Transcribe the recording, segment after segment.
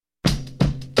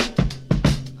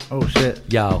Oh shit.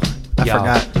 Yo, I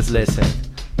forgot. Listen.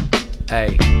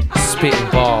 Hey, spitting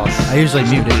balls. I usually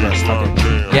mute it, but fuck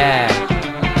it. Yeah.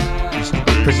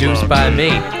 Produced by me.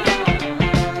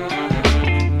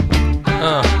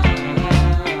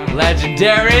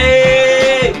 Legendary.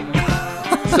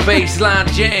 It's the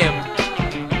Baseline Jam.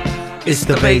 It's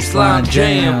the Baseline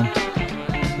Jam.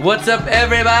 What's up,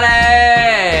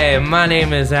 everybody? My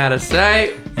name is Out of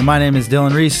Sight. And my name is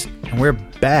Dylan Reese. And we're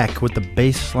back with the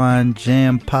Baseline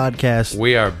Jam podcast.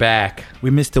 We are back. We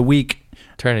missed a week.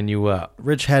 Turning you up.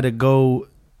 Rich had to go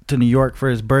to New York for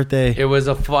his birthday. It was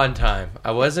a fun time.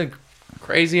 I wasn't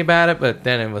crazy about it, but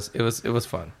then it was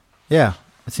fun. Yeah.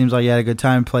 It seems like you had a good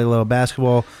time, played a little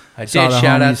basketball. I did.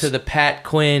 Shout out to the Pat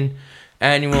Quinn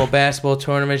annual basketball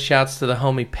tournament. Shouts to the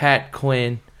homie Pat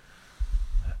Quinn.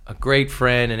 A great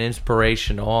friend and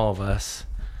inspiration to all of us.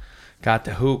 Got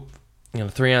to hoop,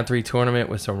 3-on-3 tournament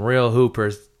with some real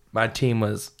hoopers. My team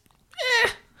was,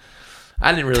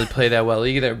 I didn't really play that well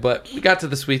either, but we got to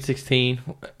the Sweet 16,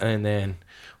 and then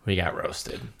we got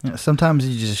roasted. Yeah, sometimes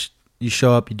you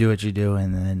show up, you do what you do,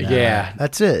 and then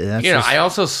that's it. That's I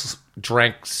also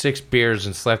drank 6 beers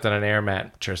and slept on an air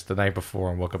mattress the night before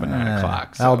and woke up at 9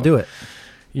 o'clock. So. I'll do it.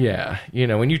 Yeah,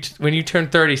 when you turn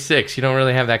 36, you don't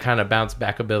really have that kind of bounce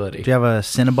back ability. Do you have a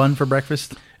Cinnabon for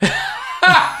breakfast?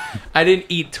 I didn't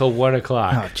eat till 1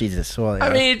 o'clock. Oh, Jesus. Well, yeah.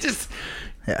 I mean, it just...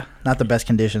 Yeah, not the best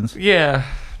conditions. Yeah,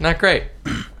 not great.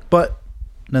 But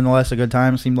nonetheless, a good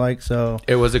time seemed like, so...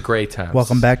 It was a great time.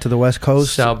 Welcome back to the West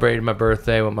Coast. Celebrated my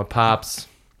birthday with my pops.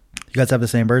 You guys have the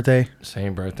same birthday?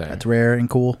 Same birthday. That's rare and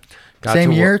cool.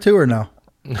 Same year, too, or no?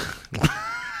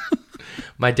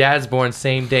 My dad's born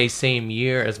same day, same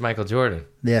year as Michael Jordan.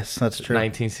 Yes, that's true.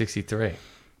 1963.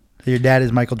 Your dad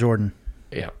is Michael Jordan.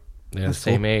 Yeah. They're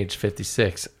same age,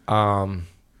 56.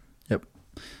 Yep.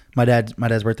 My dad's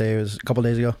birthday was a couple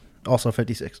days ago. Also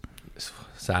 56.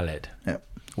 Solid. Yep.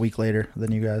 A week later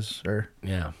than you guys are.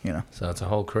 Yeah. You know. So it's a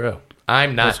whole crew.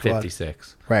 I'm not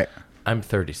 56. Right. I'm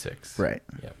 36. Right.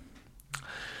 Yep.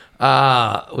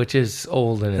 Which is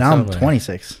old in its now own I'm way.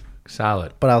 26.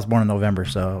 Solid. But I was born in November,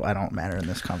 so I don't matter in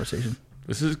this conversation.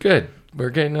 This is good. We're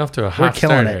getting off to a hot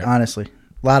start. We're killing it, here. honestly.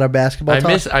 A lot of basketball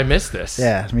talk. I miss this.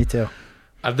 Yeah, me too.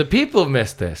 The people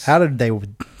missed this. How did they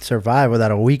survive without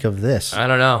a week of this? I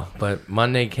don't know, but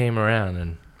Monday came around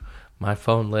and my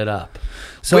phone lit up.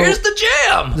 So where's the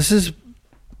jam? This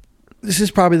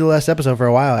is probably the last episode for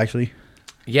a while, actually.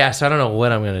 Yes, I don't know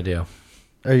what I'm going to do.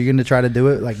 Are you going to try to do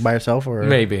it like by yourself or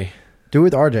maybe do it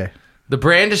with RJ? The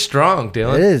brand is strong,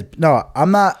 Dylan. It is. No,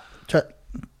 I'm not.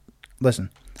 Listen,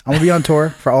 I'm gonna be on tour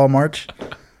for all of March.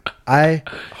 I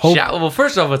hope. Well,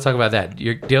 first off, let's talk about that.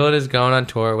 Dylan is going on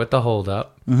tour with the Hold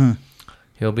Up. Mm-hmm.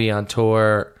 He'll be on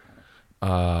tour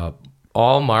all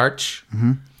March.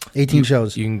 Mm-hmm. 18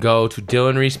 shows. You can go to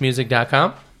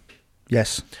DylanReeseMusic.com.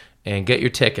 Yes. And get your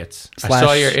tickets. I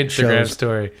saw your Instagram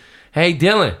story. Hey,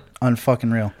 Dylan.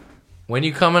 Unfucking real. When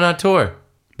you coming on tour?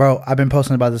 Bro, I've been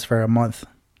posting about this for a month.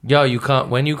 Yo,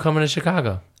 when you coming to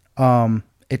Chicago?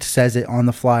 It says it on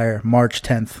the flyer, March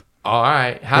 10th. All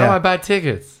right. How do I buy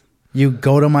tickets? You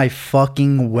go to my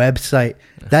fucking website.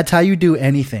 That's how you do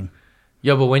anything.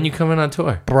 Yo, but when you coming on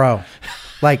tour? Bro,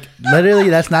 like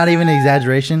literally that's not even an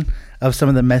exaggeration of some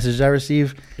of the messages I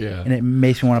receive. Yeah. And it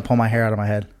makes me want to pull my hair out of my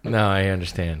head. No, I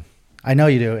understand. I know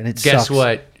you do, and it Guess sucks.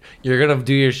 what? You're going to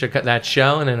do that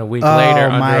show, and then a week later,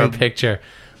 under a picture.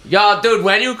 Yo, dude,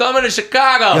 when you coming to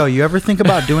Chicago? Yo, you ever think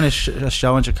about doing a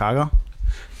show in Chicago?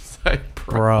 Like,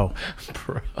 bro.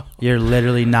 You're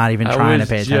literally not even trying to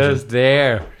pay attention. I was just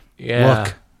there. Yeah.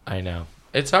 Look. I know.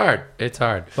 It's hard.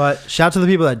 But shout out to the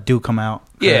people that do come out.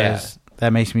 Yeah.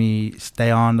 That makes me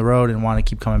stay on the road and want to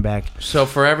keep coming back. So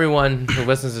for everyone who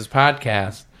listens to this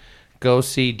podcast, go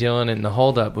see Dylan in the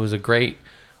Hold Up. It was a great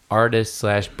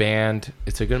artist/band.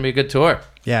 It's going to be a good tour.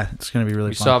 Yeah, it's going to be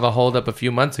really fun. We saw the Hold Up a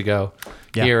few months ago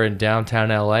here in downtown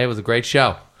LA. It was a great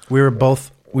show. We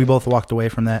both walked away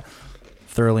from that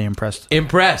thoroughly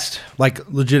impressed. Like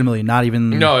legitimately, not even.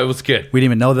 No, it was good. We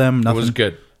didn't even know them. Nothing. It was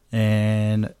good.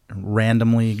 And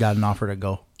randomly got an offer to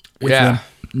go with them.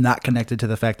 Not connected to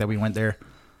the fact that we went there.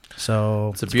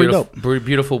 So it's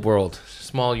beautiful world.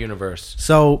 Small universe.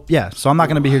 So I'm not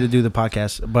going to be here to do the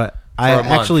podcast, but I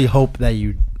actually hope that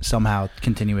you somehow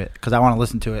continue it because I want to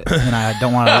listen to it, and I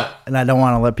don't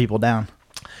want to let people down.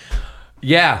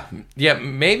 Yeah.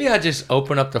 Maybe I just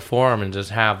open up the forum and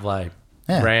just have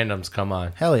randoms come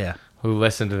on. Hell yeah, who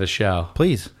listen to the show?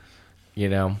 Please.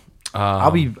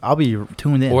 I'll be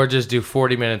tuned in, or just do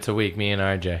 40 minutes a week. Me and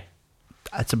RJ.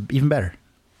 That's even better.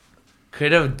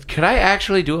 Could I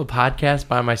actually do a podcast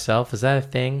by myself? Is that a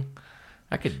thing?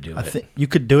 I could do it. You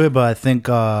could do it, but I think...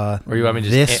 or you want me to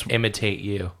just imitate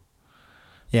you?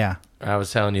 Yeah. I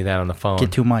was telling you that on the phone.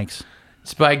 Get 2 mics.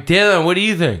 Spike Dylan, what do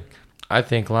you think? I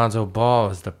think Lonzo Ball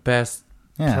is the best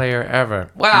player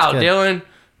ever. Wow, Dylan,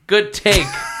 good take.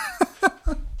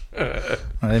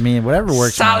 I mean, whatever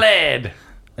works. Solid. Man.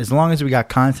 As long as we got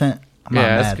content, I'm not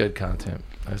mad. That's good content.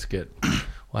 That's good.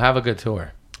 Well, have a good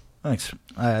tour. Thanks.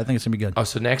 I think it's going to be good. Oh,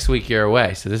 so next week you're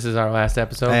away. So this is our last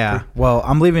episode? Yeah. Well,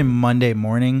 I'm leaving Monday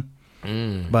morning,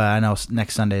 but I know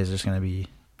next Sunday is just going to be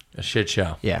a shit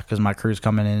show. Yeah, because my crew's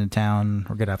coming into town.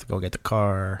 We're going to have to go get the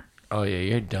car. Oh, yeah,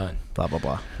 you're done. Blah, blah,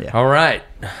 blah. Yeah. All right.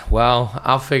 Well,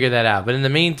 I'll figure that out. But in the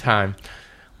meantime,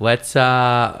 let's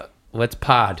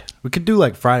pod. We could do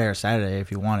like Friday or Saturday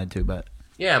if you wanted to, but...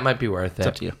 Yeah, it might be worth it. It's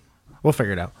up to you. We'll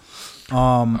figure it out.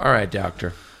 All right,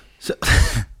 doctor. So,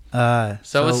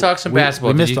 let's talk some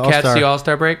basketball. Did you catch the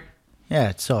All-Star break? Yeah,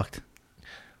 it sucked.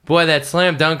 Boy, that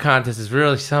slam dunk contest is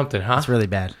really something, huh? It's really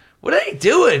bad. What are they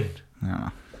doing? I don't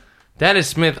know. Dennis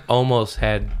Smith almost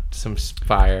had some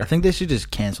fire. I think they should just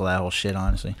cancel that whole shit,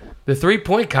 honestly. The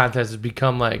 3-point contest has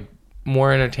become like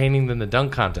more entertaining than the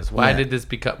dunk contest. Why did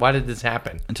this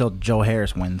happen? Until Joe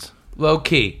Harris wins. Low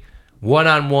key.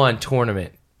 1-on-1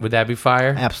 tournament. Would that be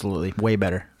fire? Absolutely. Way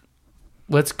better.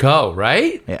 Let's go,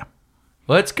 right? Yeah.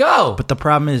 Let's go. But the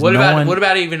problem is what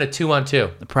about even a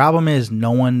 2-on-2? The problem is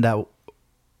no one that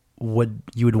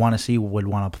you would want to see would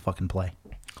want to fucking play.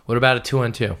 What about a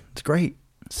 2-on-2? It's great.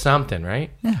 Something, right?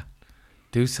 Yeah.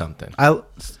 Do something. I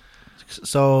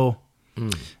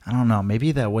don't know.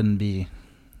 Maybe that wouldn't be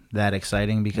that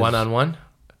exciting because 1-on-1?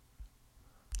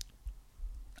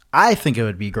 I think it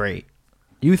would be great.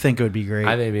 You think it would be great.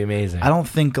 I think it'd be amazing. I don't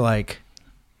think like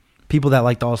people that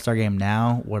like the All-Star game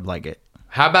now would like it.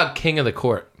 How about King of the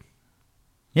Court?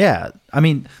 Yeah. I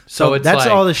mean, so that's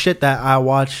like, all the shit that I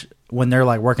watch when they're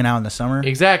like working out in the summer.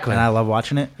 Exactly. And I love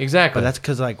watching it. Exactly. But that's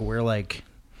because like we're like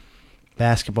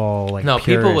basketball like no,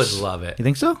 purists. people would love it. You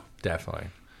think so? Definitely.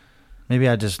 Maybe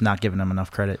I'm just not giving them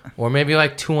enough credit. Or maybe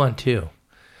like 2-on-2.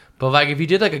 But like if you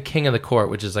did like a King of the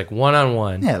Court, which is like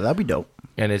 1-on-1. Yeah, that'd be dope.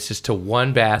 And it's just to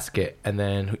one basket, and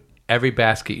then every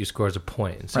basket you score is a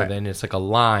point. And so then it's like a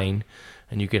line,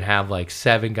 and you can have like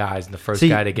 7 guys, and the first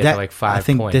guy to get to like 5 points. I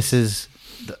think this is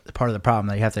part of the problem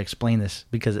that you have to explain this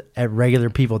because regular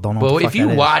people don't know. Well, if you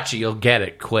watch it, you'll get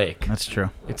it quick. That's true.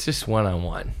 It's just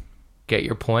 1-on-1. Get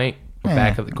your point. Go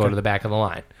to the back of the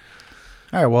line.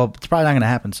 All right. Well, it's probably not going to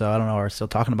happen, so I don't know. We're still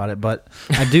talking about it, but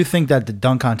I do think that the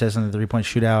dunk contest and the 3-point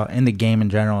shootout and the game in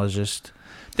general is just.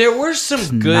 There were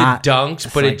some good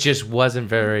dunks, but it just wasn't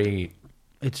very.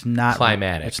 It's not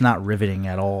climatic. It's not riveting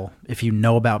at all. If you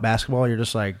know about basketball, you're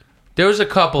just like. There was a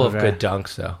couple of good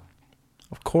dunks, though.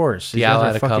 Of course, Diallo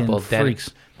had a couple.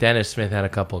 Dennis Smith had a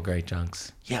couple of great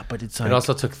dunks. Yeah, but it's like it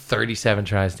also took 37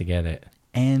 tries to get it,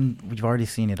 and we've already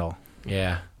seen it all.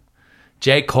 Yeah,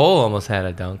 J. Cole almost had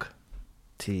a dunk.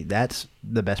 See, that's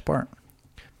the best part.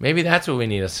 Maybe that's what we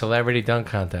need, a celebrity dunk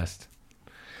contest.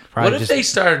 Probably what if they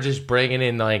started just bringing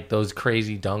in like those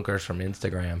crazy dunkers from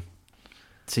Instagram?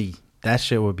 See, that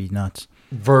shit would be nuts.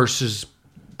 Versus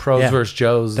pros versus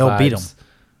Joes. They'll beat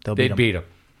them. They'd beat them.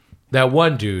 That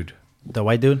one dude. The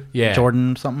white dude? Yeah.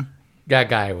 Jordan something? That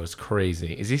guy was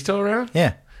crazy. Is he still around?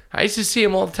 Yeah. I used to see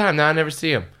him all the time. Now I never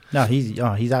see him. No, he's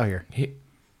out here.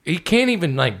 He can't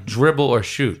even like dribble or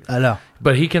shoot. I know.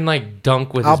 But he can like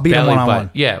dunk with his belly button.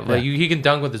 Yeah, like yeah. He can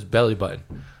dunk with his belly button.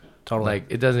 Totally. Like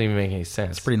it doesn't even make any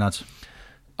sense. It's pretty nuts.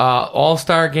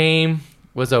 All-Star game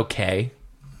was okay.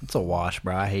 It's a wash,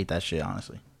 bro. I hate that shit,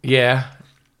 honestly. Yeah.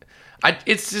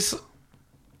 It's just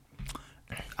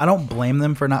I don't blame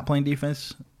them for not playing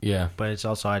defense. Yeah. But it's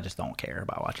also I just don't care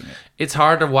about watching it. It's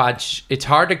hard to watch. It's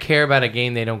hard to care about a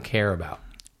game they don't care about.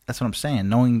 That's what I'm saying.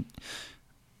 Knowing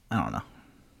I don't know.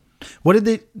 What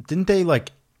didn't they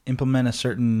like implement a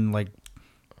certain like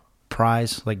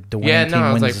prize like the winning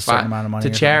team wins like a certain amount of money to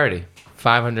charity,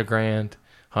 $500,000,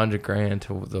 $100,000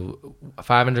 to the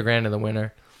 $500,000 to the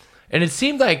winner, and it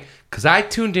seemed like because I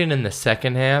tuned in the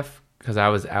second half because I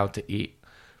was out to eat.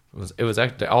 It was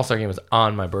actually the All-Star game was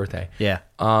on my birthday. Yeah.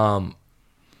 And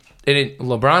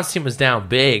LeBron's team was down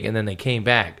big, and then they came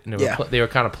back and they were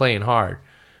kind of playing hard,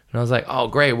 and I was like, oh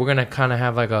great, we're gonna kind of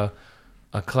have like a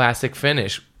classic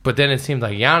finish. But then it seemed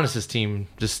like Giannis's team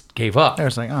just gave up. They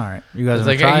was like, all right, you guys.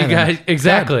 Like, hey, you guys,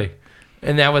 exactly,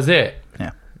 and that was it.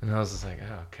 Yeah. And I was just like,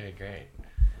 oh, okay, great.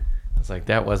 I was like,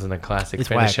 that wasn't a classic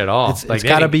finish whack. at all. It's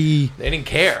got to be. They didn't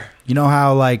care. You know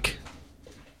how like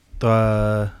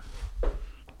the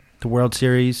World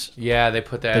Series. Yeah, they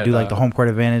put that. They do like the home court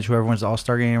advantage. Whoever wins the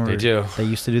All-Star game. They do. They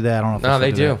used to do that. I don't know. If no,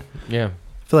 they do. Yeah.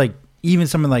 I feel like even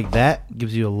something like that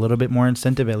gives you a little bit more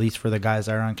incentive, at least for the guys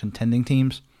that are on contending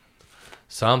teams.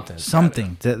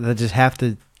 Something that just have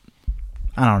to.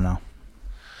 I don't know.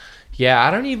 Yeah,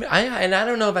 I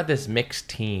don't know about this mixed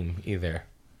team either.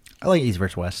 I like East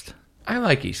versus West. I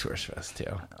like East versus West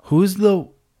too. Who's the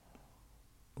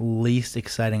least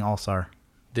exciting All-Star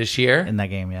this year in that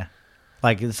game? Yeah,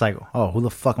 like it's like, oh, who the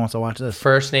fuck wants to watch this?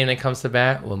 First name that comes to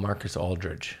bat, LaMarcus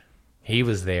Aldridge. He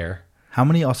was there. How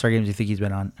many All-Star games do you think he's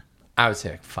been on? I would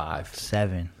say like 5,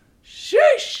 7.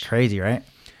 Sheesh, crazy, right?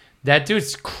 That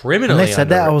dude's criminally. When they said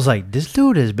that, I was like, this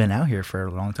dude has been out here for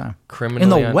a long time.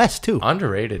 Criminally in the West too.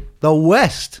 Underrated. The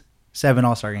West, 7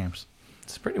 All-Star games.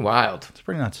 It's pretty wild. It's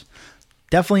pretty nuts.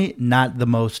 Definitely not the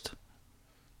most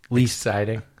least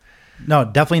exciting. No,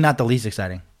 definitely not the least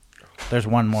exciting. There's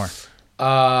one more.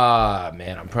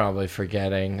 Man, I'm probably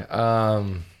forgetting.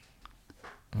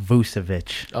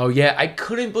 Vucevic. Oh yeah, I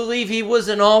couldn't believe he was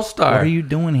an All-Star. What are you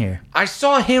doing here? I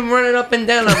saw him running up and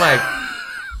down. I'm like,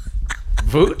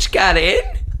 Vooch got in?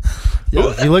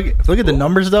 Yeah, if you look at the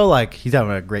numbers though, like he's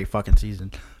having a great fucking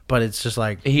season. But it's just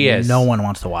like he is. No one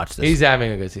wants to watch this. He's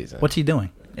having a good season. What's he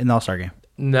doing in the All-Star game?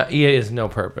 No, he has no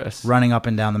purpose. Running up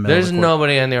and down the middle. There's of the court.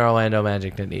 nobody in the Orlando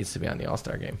Magic that needs to be on the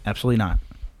All-Star game. Absolutely not.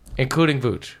 Including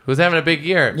Vooch, who's having a big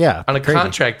year. Yeah, on a crazy.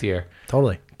 contract year.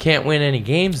 Totally. Can't win any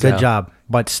games. Good though. job,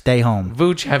 but stay home.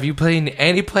 Vooch, have you played in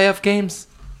any playoff games?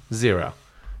 0.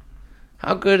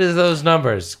 How good is those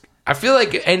numbers? I feel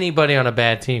like anybody on a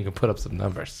bad team can put up some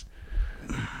numbers.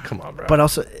 Come on, bro. But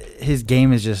also, his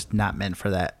game is just not meant for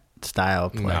that style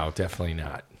of play. No, definitely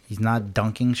not. He's not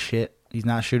dunking shit. He's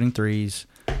not shooting threes.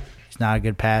 He's not a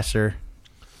good passer.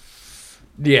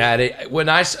 Yeah,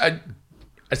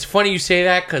 it's funny you say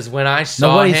that because when I saw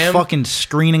Nobody's him, fucking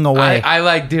screening away.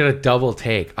 I did a double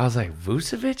take. I was like,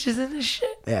 Vucevic is in this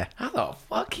shit? Yeah. How the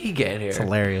fuck he get here? It's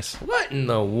hilarious. What in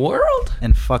the world?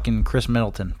 And fucking Chris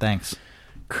Middleton. Thanks.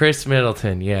 Chris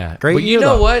Middleton, yeah. Great But year, you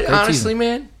know though. what? Great Honestly, season.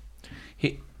 man,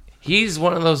 he's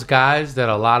one of those guys that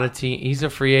a lot of teams. He's a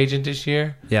free agent this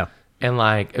year. Yeah. And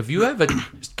like, if you have a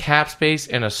cap space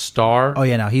and a star, Oh,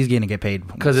 yeah, no, he's going to get paid.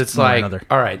 because it's like,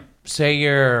 all right, say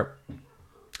you're,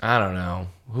 I don't know,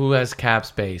 who has cap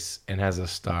space and has a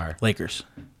star? Lakers.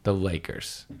 The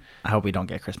Lakers. I hope we don't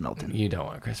get Chris Middleton. You don't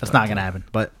want Chris. That's Middleton. not going to happen.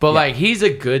 But But yeah. like, he's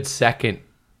a good second.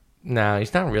 No,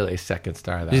 he's not really a second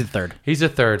star though. He's a third. He's a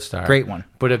third star. Great one.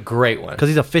 But a great one. Because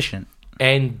he's efficient.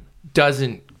 And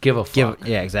doesn't give a fuck.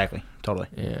 Yeah, exactly. Totally.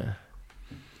 Yeah.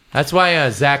 That's why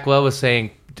Zach Lowe was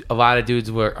saying a lot of dudes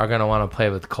are going to want to play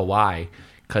with Kawhi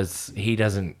because he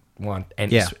doesn't want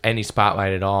any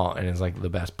spotlight at all and is like the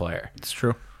best player. It's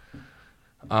true.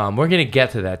 We're going to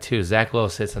get to that too. Zach Lowe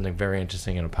said something very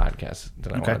interesting in a podcast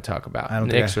that I want to talk about.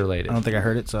 Knicks related. I don't think I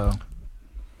heard it, so.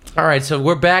 All right, so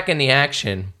we're back in the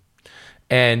action.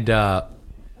 And I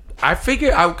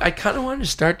figured I kind of wanted to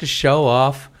start the show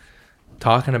off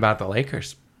talking about the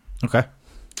Lakers. Okay.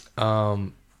 I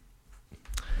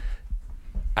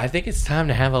think it's time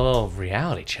to have a little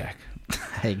reality check.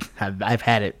 Hey, I've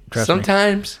had it. Trust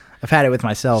Sometimes me. I've had it with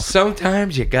myself.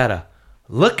 Sometimes you gotta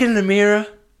look in the mirror,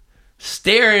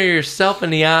 stare at yourself in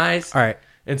the eyes, All right.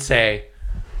 and say,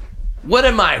 what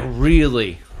am I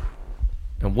really?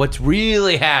 And what's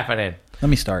really happening? Let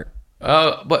me start.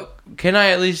 But can I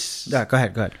at least... Yeah, go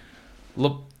ahead.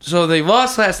 So they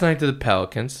lost last night to the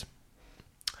Pelicans.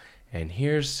 And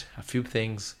here's a few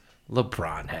things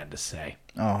LeBron had to say.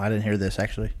 Oh, I didn't hear this,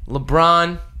 actually.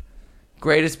 LeBron,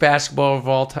 greatest basketball of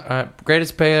all time,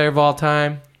 greatest player of all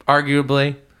time,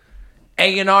 arguably.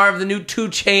 A&R of the new 2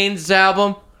 Chainz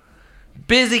album.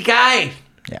 Busy guy.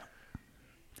 Yeah.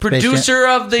 Producer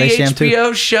of the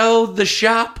HBO show The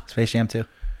Shop. Space Jam 2.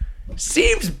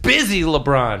 Seems busy,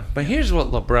 LeBron. But here's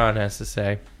what LeBron has to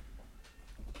say.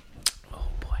 Oh,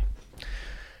 boy.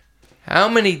 How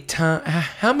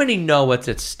many know what's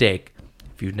at stake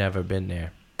if you've never been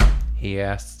there? He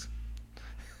asks.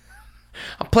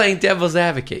 I'm playing devil's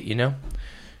advocate, you know?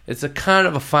 It's a kind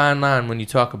of a fine line when you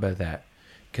talk about that.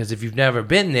 Because if you've never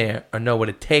been there or know what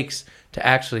it takes to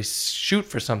actually shoot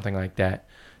for something like that,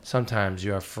 sometimes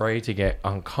you're afraid to get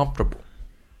uncomfortable.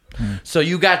 So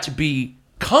you got to be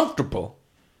comfortable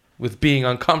with being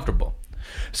uncomfortable.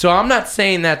 So I'm not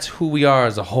saying that's who we are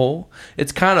as a whole.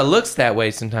 It kind of looks that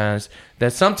way sometimes,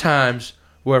 that sometimes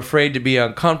we're afraid to be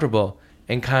uncomfortable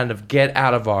and kind of get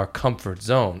out of our comfort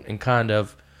zone and kind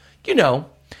of,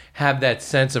 have that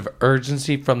sense of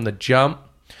urgency from the jump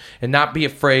and not be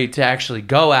afraid to actually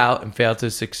go out and fail to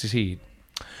succeed.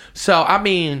 So, I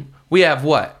mean, we have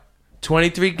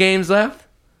 23 games left?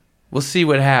 We'll see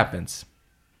what happens.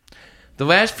 The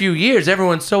last few years,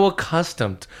 everyone's so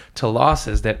accustomed to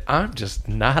losses that I'm just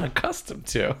not accustomed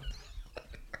to.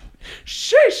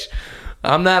 Sheesh!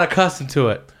 I'm not accustomed to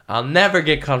it. I'll never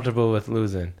get comfortable with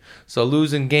losing. So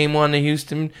losing game 1 to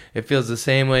Houston, it feels the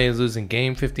same way as losing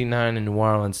game 59 in New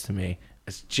Orleans to me.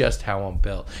 It's just how I'm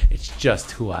built. It's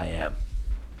just who I am.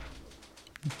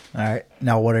 All right.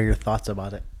 Now, what are your thoughts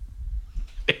about it?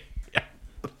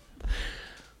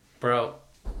 Bro.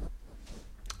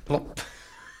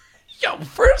 Yo,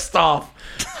 first off,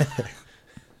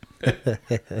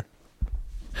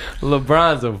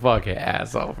 LeBron's a fucking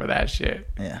asshole for that shit.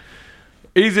 Yeah.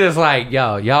 He's just like,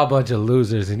 yo, y'all a bunch of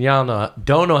losers and y'all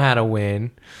don't know how to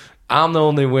win. I'm the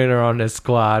only winner on this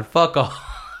squad. Fuck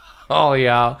all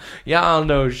y'all. Y'all don't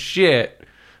know shit.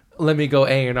 Let me go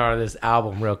A&R this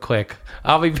album real quick.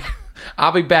 I'll be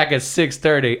back at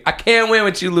 6:30. I can't win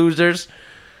with you losers.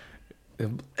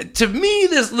 To me,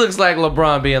 this looks like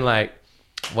LeBron being like,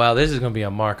 well, this is going to be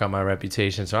a mark on my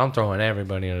reputation, so I'm throwing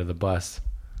everybody under the bus.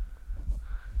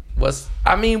 What's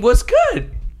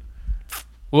good?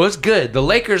 What's good? The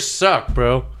Lakers suck,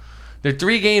 bro. They're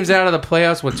 3 games out of the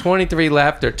playoffs with 23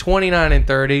 left. They're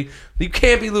 29-30. You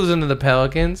can't be losing to the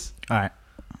Pelicans. All right.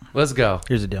 Let's go.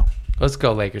 Here's the deal. Let's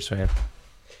go, Lakers fan.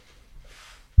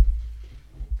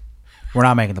 We're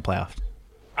not making the playoffs.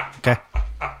 Okay?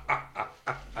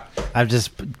 I've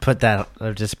just put that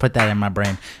in my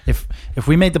brain. If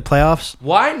we make the playoffs,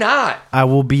 why not? I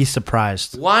will be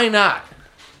surprised. Why not?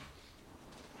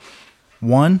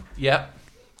 1. Yep.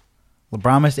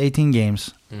 LeBron missed 18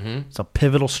 games. Mm-hmm. It's a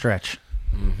pivotal stretch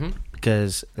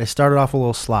because they started off a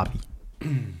little sloppy.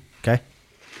 Okay?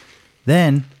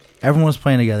 Then everyone was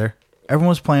playing together. Everyone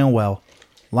was playing well.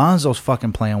 Lonzo's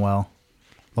fucking playing well.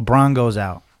 LeBron goes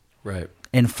out. Right.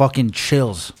 And fucking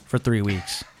chills for 3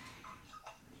 weeks.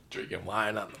 Drinking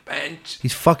wine on the bench.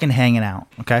 He's fucking hanging out,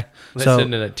 okay?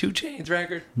 Listening to the 2 Chainz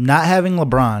record. Not having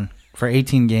LeBron for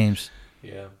 18 games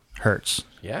hurts.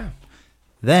 Yeah.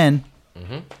 Then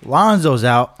Lonzo's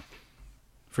out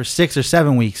for 6 or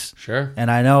 7 weeks. Sure. And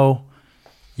I know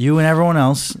you and everyone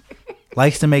else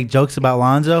likes to make jokes about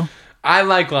Lonzo. I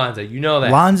like Lonzo. You know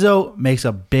that. Lonzo makes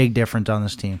a big difference on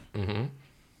this team. Mm-hmm.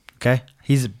 Okay?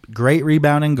 He's a great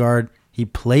rebounding guard. He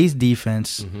plays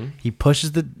defense. Mm-hmm. He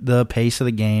pushes the pace of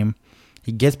the game.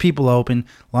 He gets people open.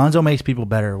 Lonzo makes people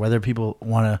better, whether people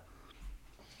want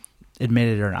to admit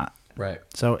it or not. Right.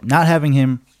 So not having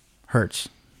him hurts.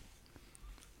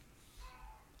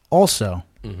 Also,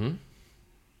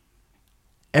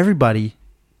 everybody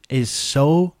is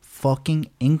so fucking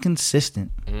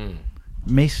inconsistent. It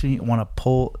makes me want to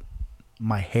pull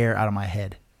my hair out of my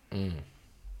head.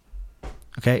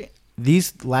 Okay?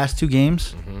 These last 2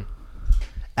 games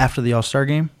after the All-Star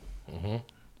game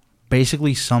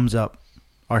basically sums up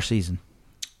our season.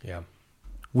 Yeah.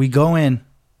 We go in,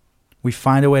 we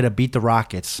find a way to beat the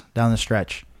Rockets down the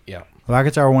stretch. Yeah. The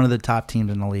Rockets are one of the top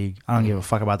teams in the league. I don't give a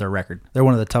fuck about their record. They're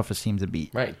one of the toughest teams to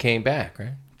beat. Right. Came back,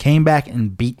 right? Came back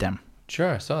and beat them. Sure,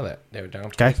 I saw that. They were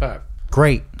down 25. Okay.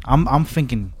 Great. I'm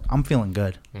feeling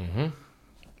good.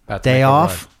 About Day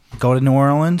off, go to New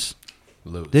Orleans.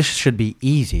 Lose. This should be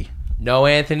easy. No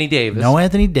Anthony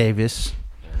Davis.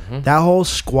 That whole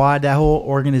squad, that whole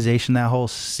organization, that whole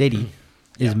city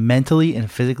is mentally and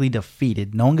physically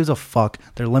defeated. No one gives a fuck.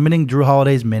 They're limiting Drew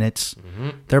Holiday's minutes.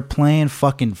 They're playing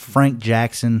fucking Frank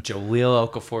Jackson. Jaleel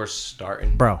Okafor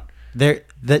starting. Bro, they're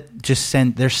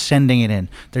sending it in.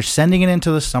 They're sending it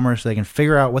into the summer so they can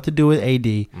figure out what to do with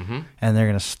AD. And they're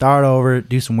going to start over,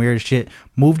 do some weird shit,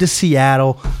 move to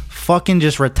Seattle, fucking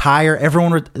just retire.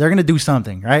 They're going to do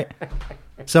something, right?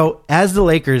 So as the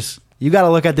Lakers, you got to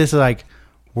look at this as like,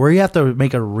 we have to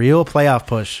make a real playoff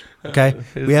push, okay?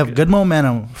 We have good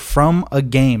momentum from a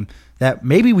game that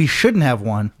maybe we shouldn't have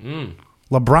won.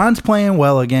 LeBron's playing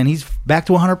well again. He's back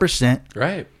to 100%.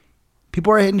 Right.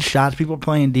 People are hitting shots. People are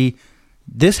playing D.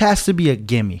 This has to be a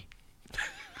gimme.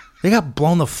 They got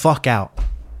blown the fuck out.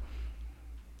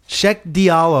 Sheck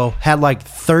Diallo had like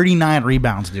 39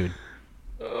 rebounds, dude.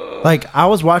 Like, I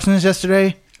was watching this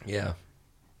yesterday. Yeah.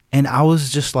 And I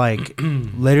was just like,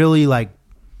 literally like,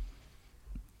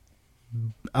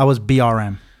 I was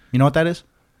BRM. You know what that is?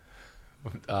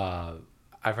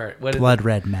 I've heard. What is Blood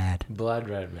Red Mad. Blood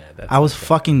Red Mad. That's I was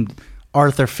fucking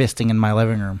Arthur fisting in my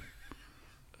living room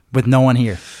with no one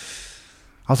here.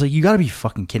 I was like, you got to be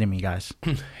fucking kidding me, guys.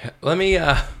 Let me.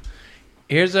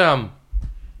 Here's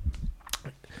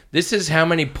This is how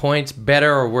many points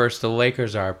better or worse the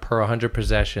Lakers are per 100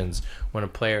 possessions when a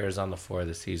player is on the floor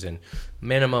this season.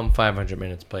 Minimum 500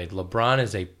 minutes played. LeBron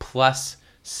is a plus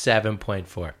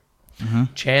 7.4.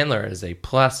 Chandler is a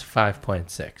plus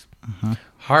 5.6.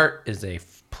 Hart is a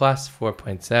plus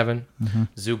 4.7.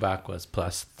 Zubac was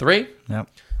plus 3. Yep.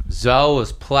 Zoe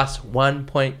was plus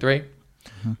 1.3.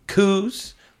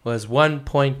 Kuz was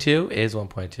 1.2. Is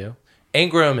 1.2.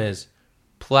 Ingram is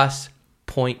plus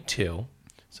 0.2.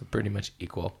 So pretty much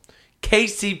equal.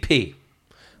 KCP,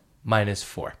 minus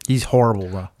 4. He's horrible,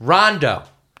 bro. Rondo,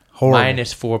 Horrible.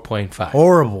 minus 4.5.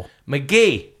 Horrible.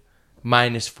 McGee,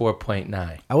 minus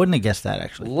 4.9. I wouldn't have guessed that,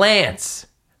 actually. Lance,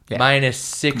 minus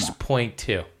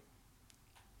 6.2.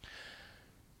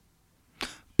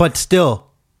 But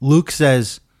still, Luke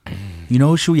says, you know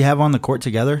who should we have on the court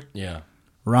together? Yeah.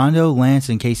 Rondo, Lance,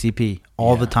 and KCP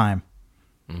all the time.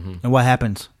 Mm-hmm. And what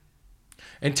happens?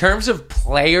 In terms of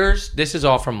players, this is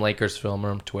all from Lakers Film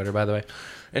Room Twitter, by the way.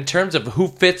 In terms of who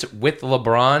fits with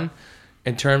LeBron,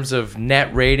 in terms of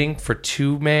net rating for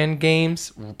two-man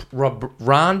games,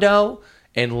 Rondo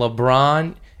and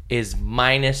LeBron is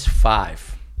minus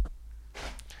 5.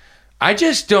 I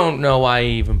just don't know why he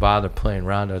even bother playing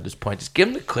Rondo at this point. Just give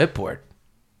him the clipboard.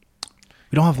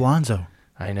 We don't have Lonzo.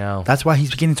 I know. That's why he's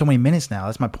getting so many minutes now.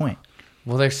 That's my point.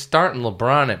 Well, they're starting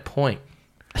LeBron at point.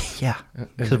 Yeah.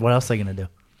 Because what else are they going to do?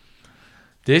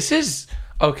 This is...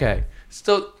 Okay.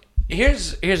 So,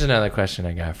 here's another question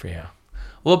I got for you.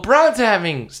 LeBron's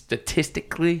having,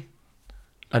 statistically,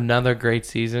 another great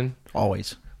season.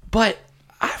 Always. But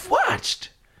I've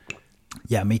watched.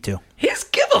 Yeah, me too. His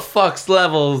give-a-fucks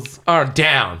levels are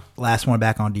down. Last one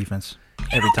back on defense.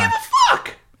 Every time. Give a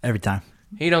fuck. Every time.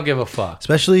 He don't give a fuck.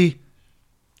 Especially...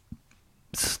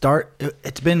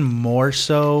 It's been more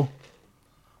so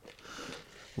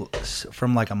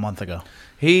from like a month ago.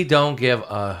 He don't give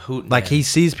a hoot. Like he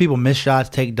sees people miss shots,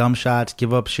 take dumb shots,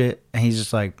 give up shit, and he's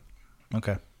just like,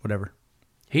 okay, whatever.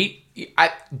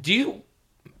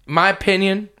 My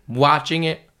opinion, watching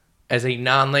it as a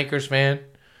non-Lakers fan,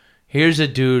 here's a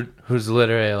dude who's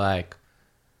literally like,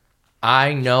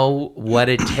 I know what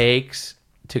it takes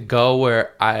to go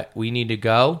where we need to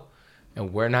go,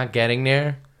 and we're not getting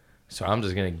there. So I'm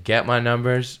just going to get my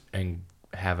numbers and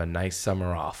have a nice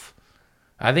summer off.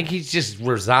 I think he's just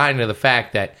resigned to the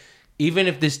fact that even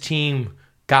if this team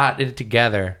got it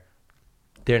together,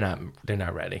 they're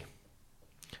not ready.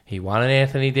 He wanted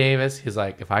Anthony Davis. He's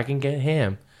like, if I can get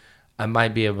him, I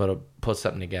might be able to put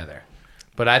something together.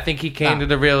 But I think he came to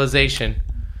the realization,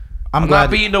 I'm not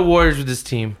beating the Warriors with this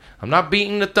team. I'm not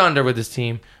beating the Thunder with this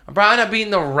team. I'm probably not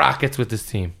beating the Rockets with this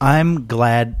team. I'm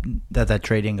glad that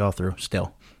trade didn't go through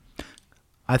still.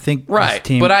 I think right,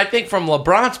 but I think from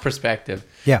LeBron's perspective,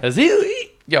 yeah,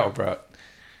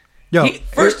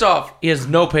 first off, he has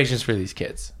no patience for these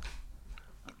kids.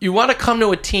 You want to come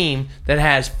to a team that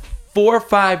has 4 or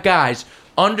 5 guys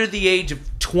under the age of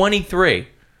 23.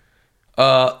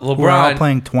 LeBron, we're all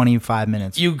playing 25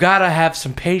 minutes. You gotta have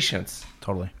some patience.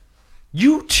 Totally.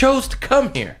 You chose to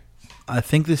come here. I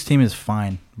think this team is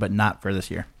fine, but not for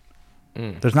this year.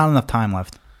 There's not enough time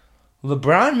left.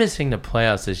 LeBron missing the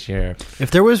playoffs this year.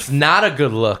 If there was not a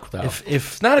good look, though. If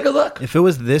it's not a good look. If it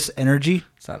was this energy,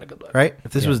 it's not a good look. Right?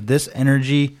 If this was this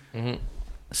energy,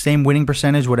 same winning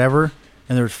percentage, whatever,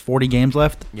 and there's 40 games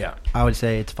left, I would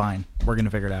say it's fine. We're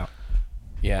gonna figure it out.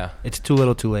 Yeah. It's too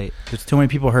little, too late. There's too many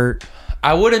people hurt.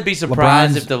 I wouldn't be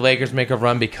surprised if the Lakers make a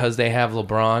run because they have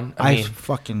LeBron. I mean,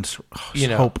 fucking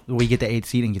hope we get the 8th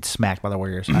seed and get smacked by the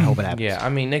Warriors. I hope it happens. Yeah, I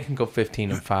mean, they can go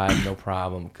 15-5, no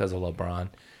problem, because of LeBron.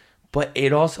 But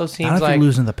it also seems like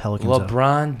losing the Pelicans,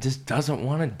 LeBron just doesn't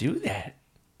want to do that.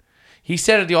 He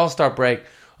said at the All-Star break,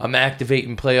 I'm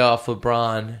activating playoff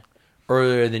LeBron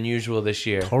earlier than usual this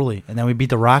year. Totally. And then we beat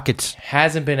the Rockets.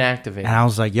 Hasn't been activated. And I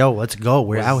was like, yo, let's go.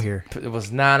 We're out here. It was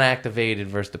not activated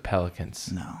versus the Pelicans.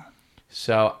 No.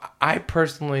 So I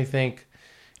personally think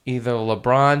either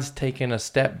LeBron's taking a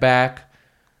step back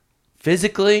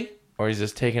physically or he's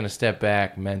just taking a step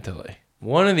back mentally.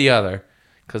 One or the other.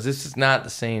 Because this is not the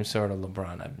same sort of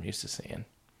LeBron I'm used to seeing.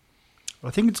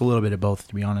 I think it's a little bit of both,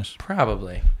 to be honest.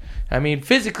 Probably. I mean,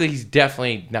 physically, he's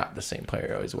definitely not the same player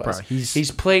he always was. Bro,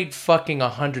 he's played fucking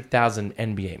 100,000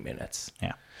 NBA minutes.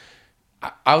 Yeah.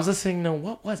 I was listening to,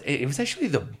 what was it? It was actually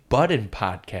the Budden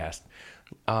podcast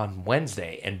on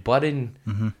Wednesday. And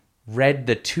Budden read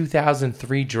the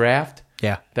 2003 draft.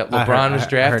 Yeah. That LeBron was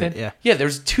drafted. Yeah,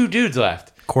 there's 2 dudes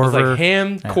left. Korver. It was like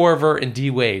him, Korver, and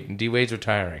D-Wade. And D-Wade's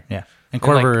retiring. Yeah. And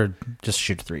Korver just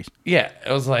shoots threes. Yeah,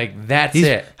 it was like, that's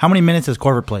it. How many minutes has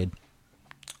Korver played?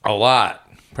 A lot,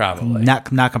 probably. Not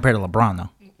compared to LeBron, though.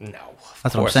 No,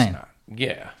 that's what I'm saying. Not.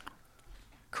 Yeah.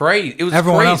 Crazy. It was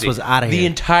Everyone crazy. else was out of here. The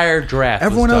entire draft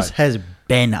Everyone else has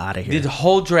been out of here. The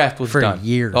whole draft was done. For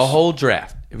years. The whole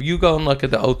draft. If you go and look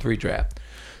at the 03 draft.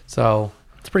 So.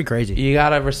 It's pretty crazy. You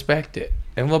got to respect it.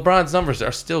 And LeBron's numbers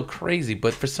are still crazy,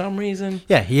 but for some reason,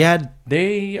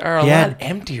 they are a lot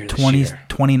emptier this year.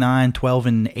 29, 12,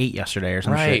 and 8 yesterday or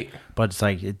some shit. But it's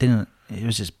like it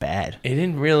was just bad. It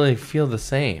didn't really feel the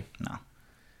same. No.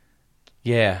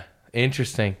 Yeah.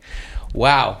 Interesting.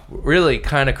 Wow, really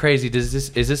kind of crazy. Is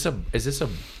this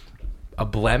a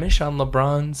blemish on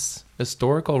LeBron's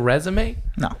historical resume?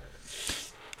 No.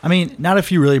 I mean, not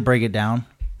if you really break it down,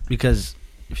 because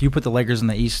if you put the Lakers in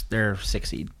the East, they're 6th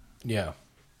seed. Yeah.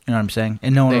 You know what I'm saying?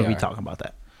 And no one would be are. talking about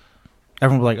that.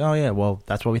 Everyone would be like, oh, yeah, well,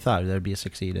 that's what we thought. There'd be a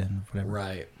 6th seed and whatever.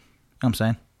 Right. You know what I'm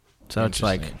saying? So it's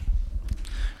like,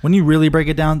 when you really break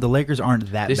it down, the Lakers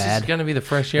aren't that bad. This is going to be the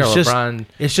first year LeBron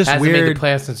hasn't made the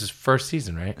playoffs since his first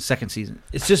season, right? Second season.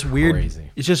 It's just weird.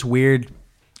 Crazy. It's just weird.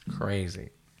 Crazy.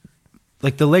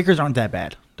 Like, the Lakers aren't that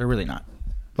bad. They're really not.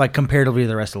 Like, comparatively to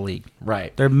the rest of the league.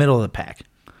 Right. They're middle of the pack.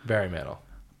 Very middle.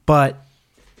 But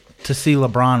to see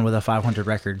LeBron with a 500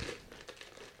 record,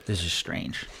 this is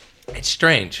strange. It's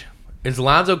strange. Is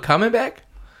Lonzo coming back?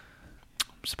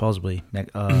 Supposedly,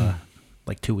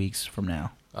 like 2 weeks from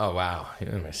now. Oh, wow.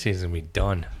 My season will be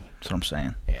done. That's what I'm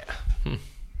saying. Yeah.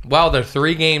 Well, they're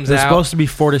 3 games out. They're supposed to be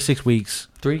 4 to 6 weeks.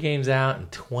 3 games out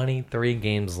and 23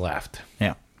 games left.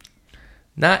 Yeah.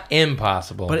 Not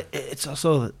impossible. But it's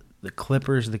also the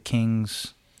Clippers, the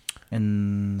Kings,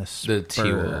 and the Spurs. The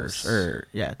T-Wolves.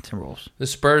 Timberwolves. The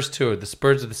Spurs, too. The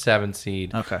Spurs are the 7th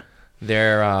seed. Okay.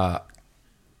 They're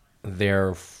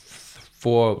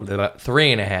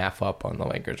 3.5 up on the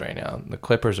Lakers right now. The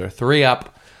Clippers are 3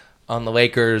 up on the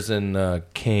Lakers, and the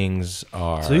Kings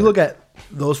are... So you look at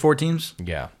those 4 teams.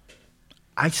 Yeah.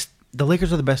 The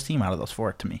Lakers are the best team out of those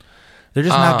 4 to me. They're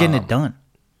just not getting it done.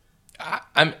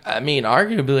 I mean,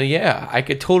 arguably, yeah. I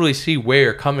could totally see where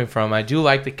you're coming from. I do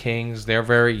like the Kings. They're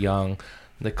very young.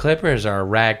 The Clippers are a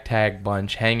ragtag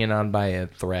bunch hanging on by a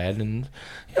thread. And,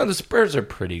 the Spurs are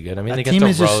pretty good. I mean, they get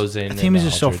DeRozan. The team is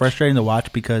just so frustrating to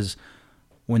watch because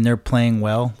when they're playing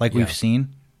well, like we've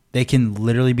seen, they can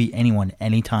literally beat anyone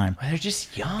anytime. They're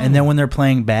just young. And then when they're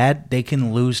playing bad, they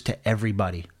can lose to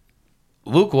everybody.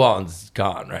 Luke Walton's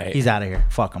gone, right? He's out of here.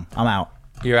 Fuck him. I'm out.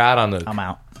 You're out on Luke. I'm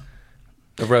out.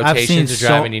 The rotations are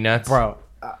driving you nuts? Bro,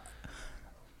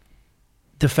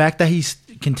 the fact that he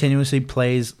continuously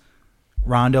plays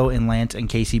Rondo and Lance and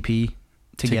KCP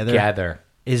together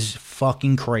is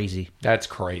fucking crazy. That's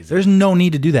crazy. There's no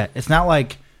need to do that. It's not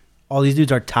like all these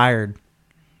dudes are tired.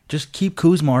 Just keep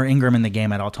Kuzma or Ingram in the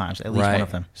game at all times. At least one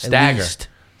of them.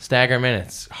 Stagger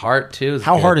minutes. Hart, too.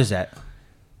 How hard is that?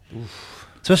 Oof.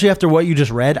 Especially after what you just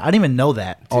read. I didn't even know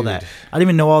that. All that. I didn't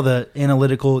even know all the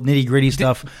analytical, nitty-gritty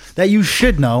stuff that you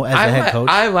should know as the head coach.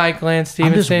 I like Lance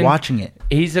Stevenson. I'm just watching it.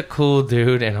 He's a cool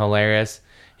dude and hilarious.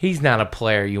 He's not a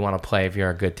player you want to play if you're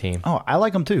a good team. Oh, I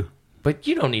like him too. But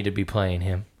you don't need to be playing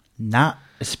him.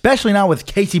 Especially not with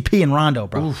KCP and Rondo,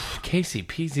 bro. Oof,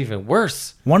 KCP's even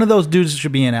worse. One of those dudes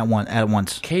should be in at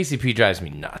once. KCP drives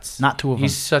me nuts. Not 2 of them.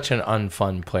 He's such an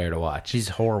unfun player to watch. He's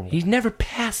horrible. He never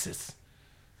passes.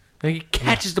 Like, he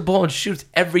catches the ball and shoots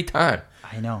every time.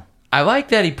 I know. I like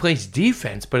that he plays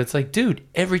defense, but it's like, dude,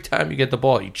 every time you get the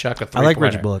ball, you chuck a three-pointer. I like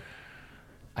Reggie Bullock.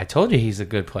 I told you he's a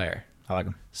good player. I like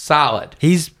him. Solid.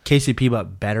 He's KCP,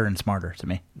 but better and smarter to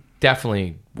me.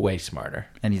 Definitely way smarter.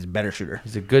 And he's a better shooter.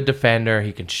 He's a good defender.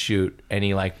 He can shoot, and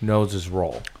he knows his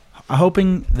role. I'm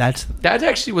hoping that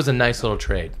actually was a nice little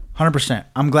trade. 100%.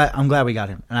 I'm glad we got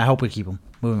him, and I hope we keep him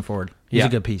moving forward. He's a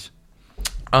good piece.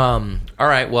 All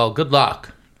right. Well, good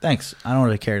luck. Thanks. I don't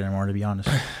really care anymore, to be honest.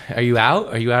 Are you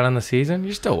out? Are you out on the season?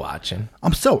 You're still watching.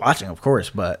 I'm still watching, of course,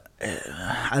 but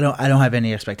I don't have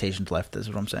any expectations left. Is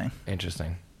what I'm saying.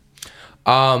 Interesting.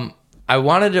 I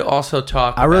wanted to also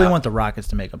talk. I really want the Rockets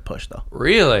to make a push, though.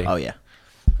 Really? Oh yeah.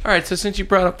 All right. So since you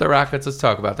brought up the Rockets, let's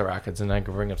talk about the Rockets, and I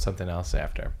can bring up something else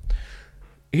after.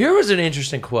 Here was an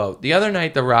interesting quote. The other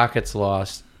night, the Rockets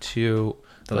lost to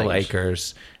the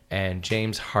Lakers, and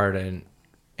James Harden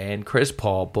and Chris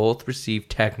Paul both received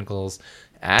technicals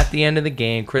at the end of the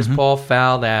game. Chris Paul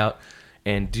fouled out,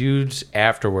 and dudes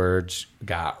afterwards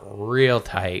got real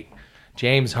tight.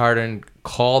 James Harden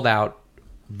called out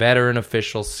veteran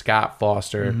official Scott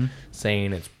Foster,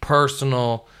 saying it's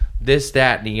personal, this,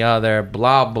 that, and the other,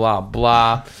 blah, blah,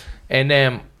 blah. And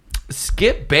then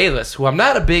Skip Bayless, who I'm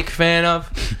not a big fan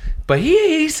of, but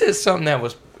he says something that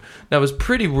was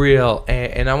pretty real,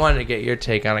 and I wanted to get your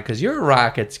take on it because you're a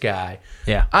Rockets guy.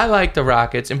 Yeah. I like the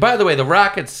Rockets. And by the way, the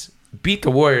Rockets beat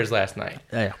the Warriors last night.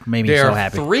 Yeah, made me so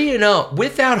happy. They're 3-0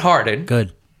 without Harden.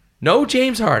 Good. No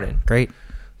James Harden. Great.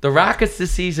 The Rockets this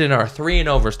season are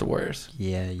 3-0 versus the Warriors.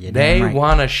 Yeah. They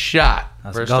want a shot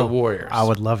versus the Warriors. I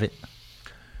would love it.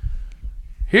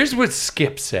 Here's what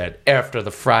Skip said after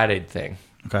the Friday thing.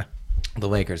 Okay. The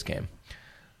Lakers game.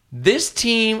 This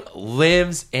team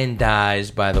lives and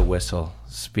dies by the whistle,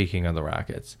 speaking of the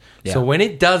Rockets. Yeah. So when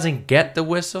it doesn't get the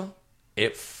whistle,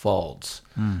 it folds.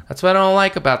 That's what I don't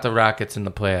like about the Rockets in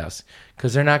the playoffs,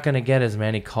 because they're not going to get as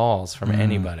many calls from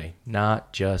anybody,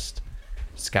 not just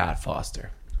Scott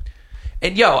Foster.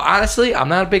 And, honestly, I'm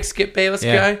not a big Skip Bayless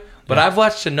guy, but I've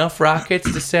watched enough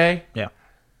Rockets to say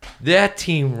that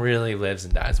team really lives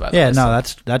and dies by the whistle. No,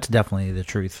 that's definitely the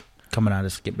truth coming out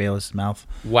of Skip Bayless' mouth.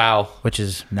 Wow. Which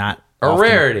is not a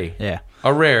rarity. Yeah.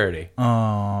 A rarity.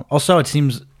 Also, it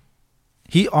seems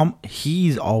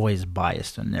he's always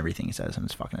biased in everything he says, and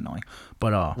it's fucking annoying.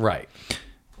 But right.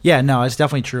 Yeah, no, it's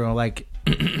definitely true. Like,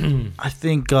 I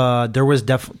think there was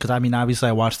definitely, because I mean, obviously,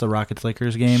 I watched the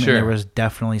Rockets-Lakers game, and there was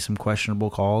definitely some questionable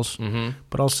calls.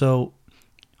 But also,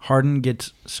 Harden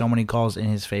gets so many calls in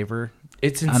his favor.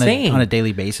 It's insane on a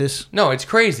daily basis. No, it's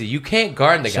crazy. You can't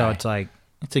guard the guy. So it's like,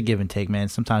 it's a give and take, man.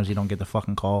 Sometimes you don't get the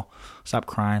fucking call. Stop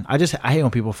crying. I hate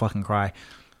when people fucking cry.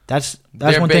 That's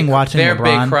one thing watching LeBron.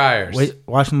 They're big criers.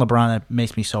 Watching LeBron, that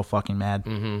makes me so fucking mad.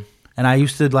 And I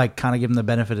used to like kind of give him the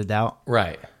benefit of doubt.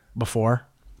 Right. Before.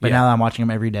 But now that I'm watching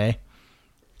him every day,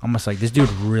 I'm just like, this dude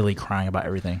really crying about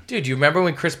everything. Dude, you remember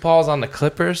when Chris Paul's on the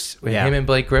Clippers with him and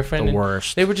Blake Griffin? The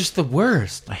worst. They were just the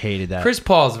worst. I hated that. Chris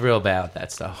Paul's real bad with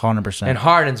that stuff. 100%. And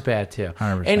Harden's bad too.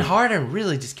 100%. And Harden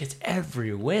really just gets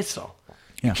every whistle.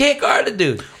 Yeah. You can't guard the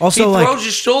dude. Also, he throws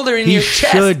his shoulder in your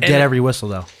chest. He should get every whistle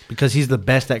though, because he's the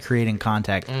best at creating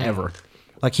contact ever.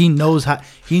 Like he knows the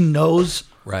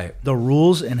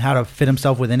rules and how to fit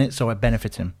himself within it, so it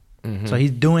benefits him. So he's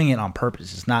doing it on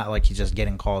purpose. It's not like he's just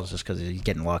getting calls just because he's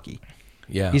getting lucky.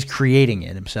 Yeah, he's creating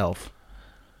it himself.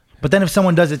 But then if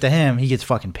someone does it to him, he gets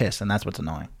fucking pissed, and that's what's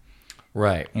annoying.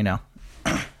 Right. You know.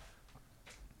 There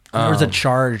was a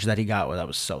charge that he got where that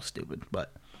was so stupid,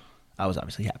 but I was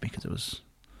obviously happy because it was.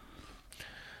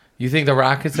 You think the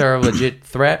Rockets are a legit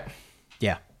threat?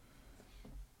 Yeah.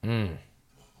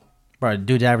 Bro,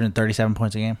 dude's averaging 37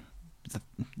 points a game. It's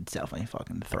definitely a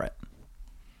fucking threat.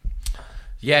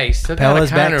 Yeah, you still gotta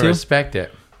kind of respect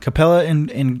it. Capella and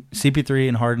CP3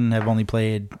 and Harden have only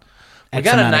played We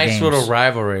got a nice little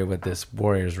rivalry with this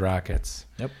Warriors-Rockets.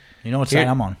 Yep. You know what side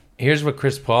I'm on. Here's what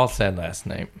Chris Paul said last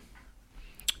night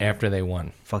after they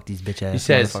won. Fuck these bitch-ass he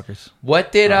says, motherfuckers.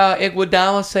 What did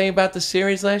Iguodala say about the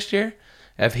series last year?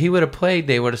 If he would have played,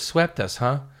 they would have swept us,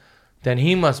 huh? Then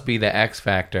he must be the X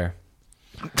factor.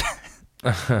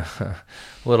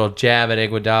 Little jab at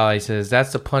Iguodala. He says,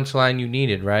 that's the punchline you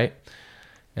needed, right?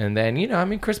 And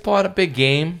then, Chris Paul had a big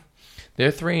game.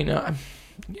 They're 3-0.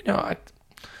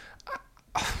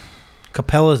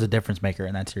 Capella's a difference maker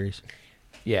in that series.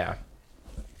 Yeah.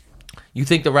 You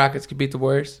think the Rockets could beat the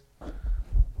Warriors?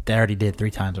 They already did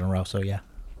 3 times in a row, so yeah.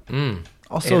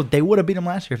 Also, they would have beat them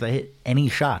last year if they hit any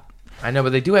shot. I know,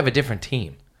 but they do have a different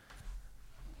team.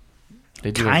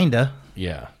 They do. Kinda.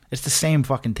 Yeah. It's the same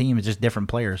fucking team. It's just different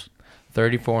players.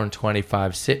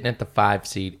 34-25, sitting at the 5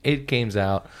 seed, 8 games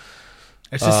out.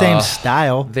 It's the same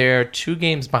style. They're 2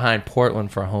 games behind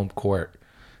Portland for home court.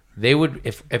 They would,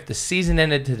 if the season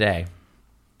ended today,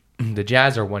 the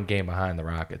Jazz are 1 game behind the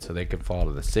Rockets, so they could fall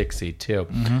to the 6 seed too.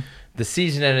 The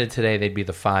season ended today, they'd be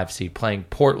the 5 seed, playing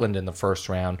Portland in the first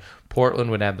round.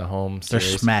 Portland would have the home series.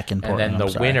 They're smacking Portland. And then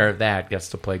the winner of that gets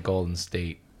to play Golden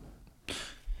State.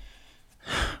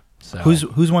 So,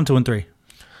 who's 1, 2, and 3?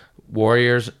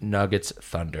 Warriors, Nuggets,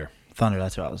 Thunder. Thunder,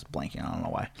 that's what I was blanking. I don't know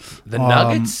why. The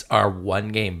Nuggets are 1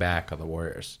 game back of the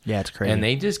Warriors. Yeah, it's crazy. And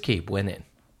they just keep winning.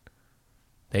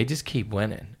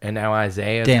 And now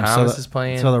Isaiah Thomas is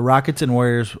playing. So the Rockets and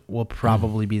Warriors will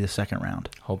probably be the second round.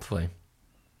 Hopefully.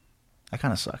 That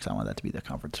kind of sucks. I want that to be the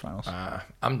conference finals.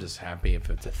 I'm just happy if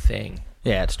it's a thing.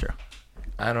 Yeah, it's true.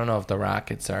 I don't know if the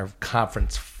Rockets are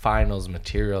conference finals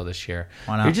material this year.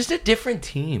 Why not? They're just a different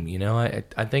team, you know.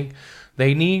 I think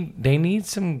they need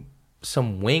some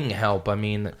wing help. I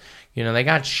mean, they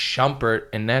got Shumpert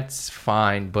and that's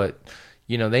fine, but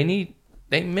they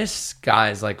miss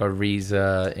guys like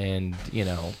Ariza and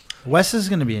West is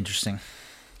going to be interesting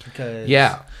because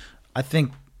I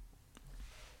think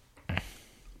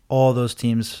all those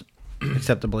teams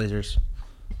except the Blazers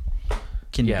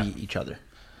can beat each other.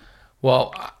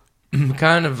 Well,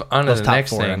 kind of on to the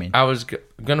next 4, thing. I was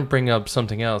going to bring up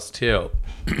something else too.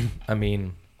 I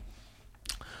mean,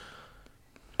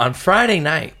 on Friday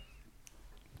night,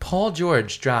 Paul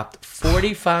George dropped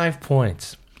 45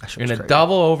 points in a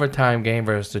double overtime game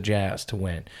versus the Jazz to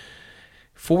win.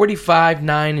 45,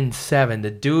 9, and 7. The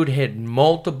dude hit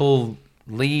multiple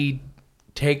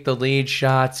take the lead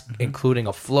shots, including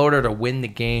a floater to win the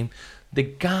game. The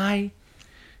guy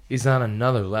is on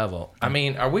another level. I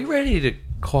mean, are we ready to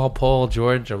call Paul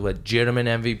George a legitimate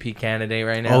MVP candidate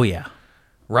right now? Oh, yeah.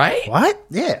 Right? What?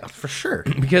 Yeah, for sure.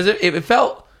 Because it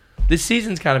felt... This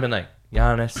season's kind of been like,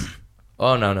 Giannis.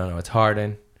 Oh, no. It's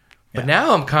Harden. But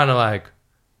now I'm kind of like,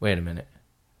 wait a minute.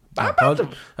 Am I about to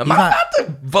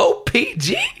vote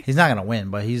PG? He's not going to win,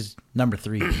 but he's number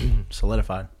 3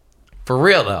 solidified. For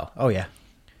real, though. Oh, yeah.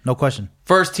 No question.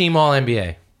 First team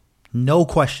All-NBA. No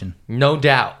question. No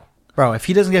doubt. Bro, if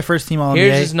he doesn't get first team All-NBA.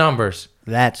 Here's his numbers.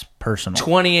 That's personal.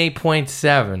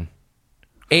 28.7.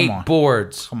 8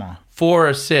 boards. Come on. 4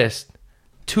 assists.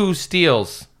 2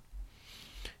 steals.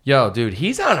 Yo, dude,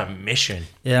 he's on a mission.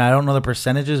 Yeah, I don't know the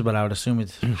percentages, but I would assume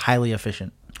it's highly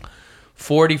efficient.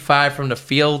 45 from the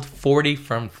field, 40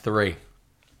 from 3.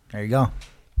 There you go.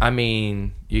 I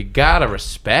mean, you got to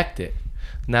respect it.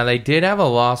 Now, they did have a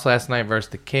loss last night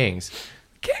versus the Kings.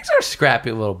 The Kings are a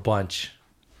scrappy little bunch.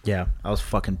 Yeah, I was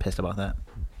fucking pissed about that.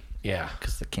 Yeah.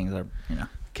 Because the Kings are,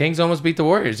 Kings almost beat the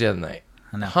Warriors the other night.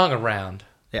 I know. Hung around.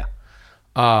 Yeah.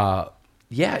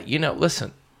 Yeah,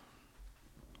 listen.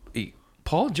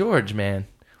 Paul George, man.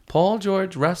 Paul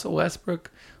George, Russell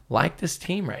Westbrook like this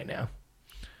team right now.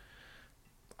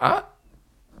 I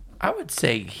would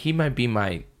say he might be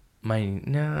I'd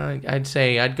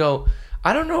go.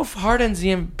 I don't know if Harden's the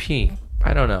MVP.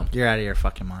 I don't know. You're out of your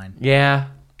fucking mind. Yeah.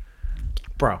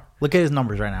 Bro, look at his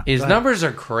numbers right now. His numbers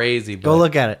are crazy. Go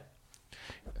look at it.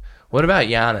 What about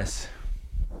Giannis?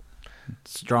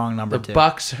 Strong number The 2.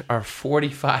 Bucks are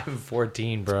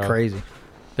 45-14, bro. It's crazy.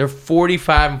 They're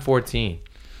 45-14.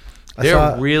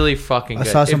 They're really fucking good. I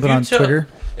saw something on Twitter.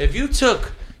 If you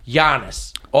took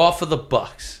Giannis off of the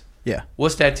Bucks, yeah,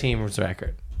 what's that team's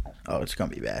record? Oh, it's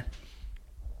gonna be bad.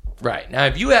 Right. Now,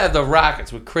 if you have the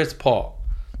Rockets with Chris Paul,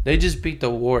 they just beat the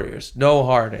Warriors. No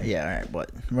Harden. Yeah, all right, but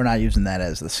we're not using that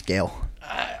as the scale.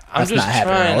 I'm just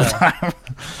trying all the time.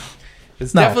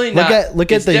 It's definitely not.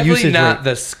 Look at the usage not rate.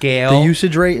 The scale. The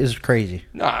usage rate is crazy.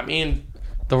 No, I mean,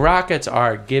 the Rockets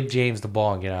are give James the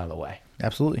ball and get out of the way.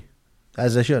 Absolutely.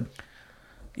 As they should.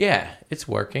 Yeah, it's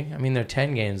working. I mean, they're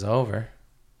 10 games over.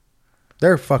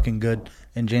 They're fucking good,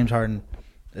 and James Harden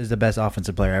is the best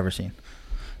offensive player I've ever seen.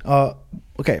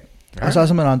 Okay. I saw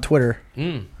something on Twitter,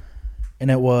 and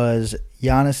it was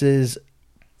Giannis's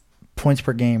points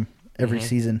per game every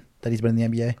season that he's been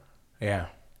in the NBA. Yeah.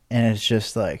 And it's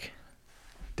just like...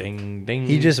 Ding, ding.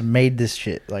 He just made this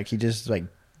shit. Like, he just, like,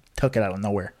 took it out of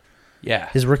nowhere. Yeah.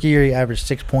 His rookie year, he averaged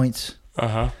 6 points.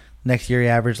 Uh-huh. Next year, he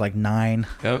averaged, like, 9.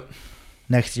 Yep.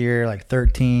 Next year, like,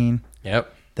 13.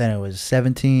 Yep. Then it was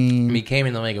 17. He came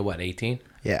in the league at, what, 18?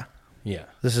 Yeah. Yeah.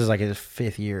 This is, like, his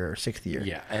 5th year or 6th year.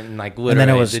 Yeah. And, like, literally... And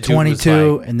then it was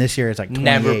 22, was and this year it's, like, 28.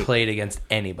 Never played against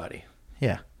anybody.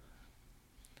 Yeah.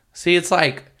 See, it's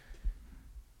like...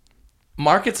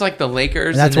 Markets like the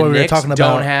Lakers and, and the Knicks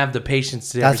don't have the patience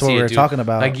to That's what we were talking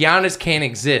about. Like, Giannis can't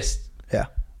exist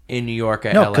in New York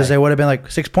or LA. No, because they would have been like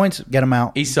 6 points, get him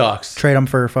out. He sucks. Trade him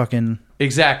for fucking...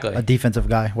 Exactly. A defensive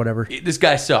guy, whatever. This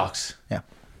guy sucks. Yeah.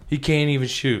 He can't even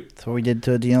shoot. That's what we did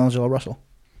to D'Angelo Russell.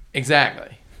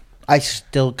 Exactly. I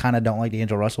still kind of don't like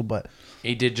D'Angelo Russell, but...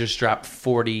 He did just drop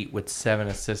 40 with 7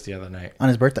 assists the other night. On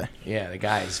his birthday. Yeah, the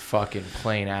guy is fucking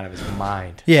playing out of his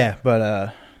mind. Yeah,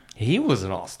 but... He was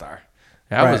an all-star.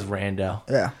 That was Randall.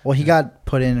 Yeah. Well, he got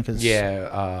put in because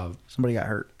somebody got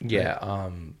hurt. Yeah.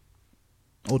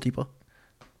 Old Depot.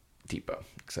 Depot,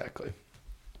 exactly.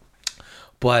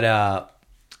 But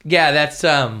that's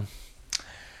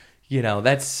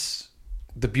that's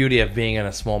the beauty of being in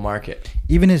a small market.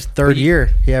 Even his third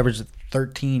year, he averaged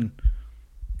 13,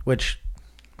 which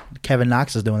Kevin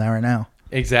Knox is doing that right now.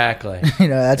 Exactly.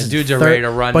 That's dudes are ready to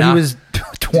run. But he was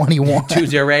 21.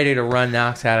 Dudes are ready to run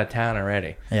Knox out of town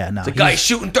already. Yeah, no. The guy's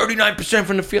shooting 39%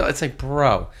 from the field. It's like,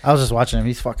 bro. I was just watching him.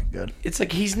 He's fucking good. It's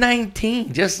like he's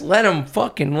 19. Just let him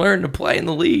fucking learn to play in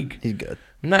the league. He's good.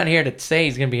 I'm not here to say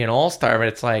he's gonna be an all-star, but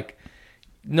it's like,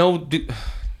 no,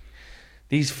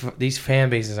 these fan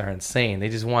bases are insane. They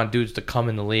just want dudes to come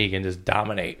in the league and just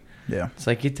dominate. Yeah. It's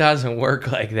like it doesn't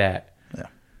work like that. Yeah.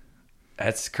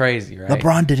 That's crazy, right?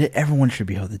 LeBron did it. Everyone should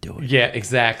be able to do it. Yeah,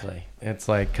 exactly. It's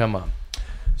like, come on.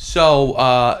 So,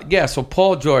 so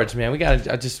Paul George, man, we got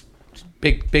to just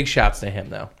big shots to him,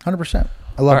 though. 100%.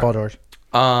 I love Paul George.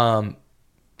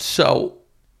 So,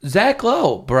 Zach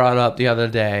Lowe brought up the other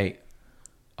day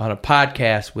on a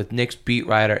podcast with Knicks beat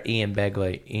writer Ian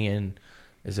Begley. Ian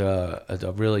is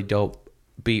a really dope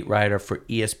beat writer for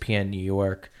ESPN New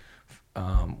York.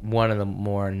 One of the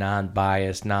more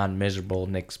non-biased, non-miserable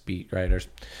Knicks beat writers.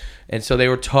 And so they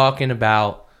were talking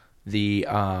about the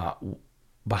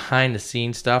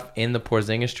behind-the-scenes stuff in the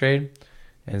Porzingis trade.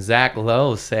 And Zach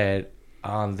Lowe said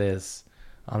on that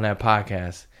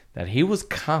podcast that he was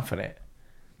confident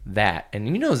that,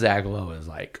 and Zach Lowe is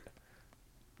like,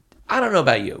 I don't know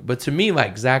about you, but to me,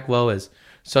 like, Zach Lowe is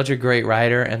such a great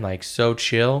writer and, like, so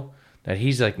chill that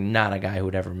he's, like, not a guy who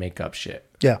would ever make up shit.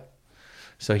 Yeah.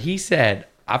 So he said,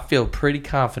 I feel pretty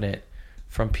confident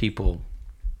from people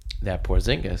that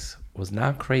Porzingis was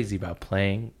not crazy about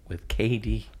playing with KD.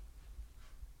 He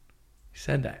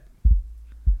said that.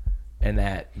 And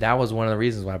that was one of the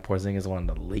reasons why Porzingis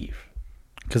wanted to leave.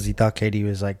 Because he thought KD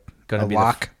was like gonna be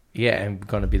lock. And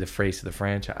going to be the face of the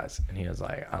franchise. And he was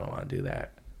like, I don't want to do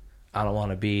that. I don't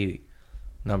want to be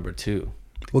number 2.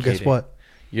 Well, guess what?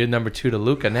 You're number 2 to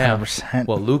Luka now. 100%.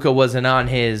 Well, Luka wasn't on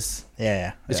his...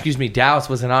 Yeah. Excuse me, Dallas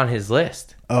wasn't on his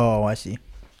list. Oh, I see.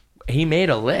 He made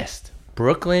a list.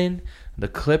 Brooklyn, the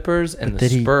Clippers, and the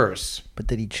Spurs. But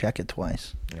did he check it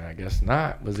twice? I guess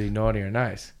not. Was he naughty or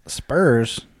nice?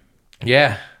 Spurs?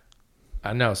 Yeah.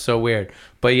 I know, so weird.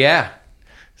 But yeah.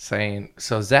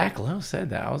 So Zach Lowe said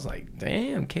that. I was like,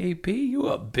 damn, KP, you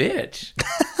a bitch.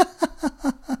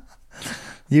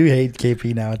 You hate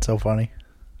KP now. It's so funny.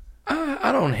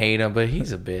 I don't hate him, but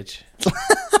he's a bitch.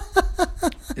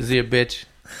 Is he a bitch?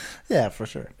 Yeah, for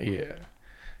sure. Yeah.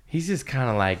 He's just kind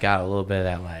of like got a little bit of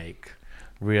that like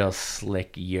real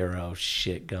slick Euro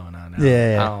shit going on.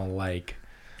 I don't like.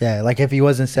 Yeah, like if he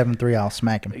wasn't 7'3", I'll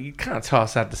smack him. He kind of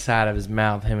toss out the side of his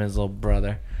mouth, him and his little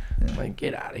brother. Yeah. Like,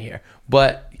 get out of here.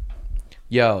 But,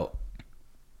 yo,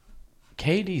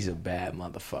 KD's a bad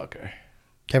motherfucker.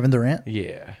 Kevin Durant?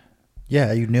 Yeah.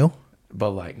 Yeah, you knew?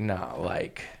 But, like, nah,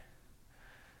 like,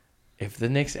 if the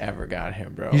Knicks ever got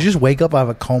him, bro. You just wake up out of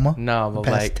a coma? No, but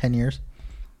past like 10 years?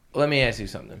 Let me ask you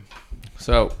something.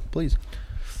 So, please.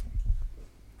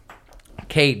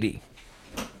 KD.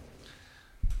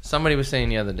 Somebody was saying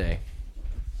the other day,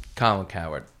 Colin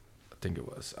Cowherd, I think it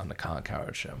was, on the Colin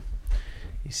Cowherd show.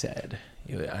 He said,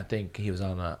 I think he was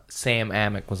on Sam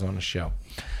Amick was on the show.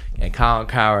 And Colin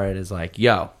Cowherd is like,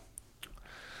 yo,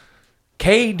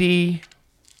 KD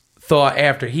thought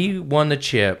after he won the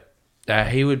chip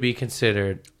that he would be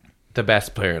considered the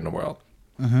best player in the world.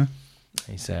 Mm-hmm.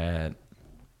 He said,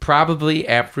 probably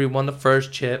after he won the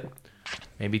first chip,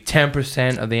 maybe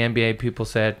 10% of the NBA people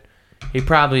said he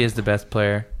probably is the best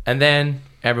player. And then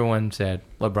everyone said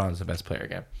LeBron's the best player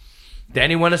again.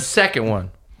 Then he won a second one.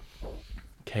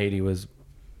 KD was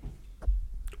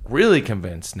really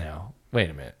convinced now. Wait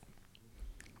a minute.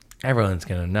 Everyone's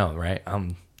going to know, right?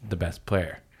 I'm the best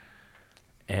player.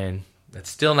 And that's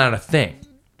still not a thing.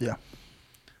 Yeah.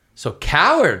 So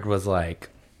Cowherd was like,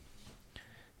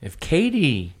 if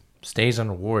KD stays on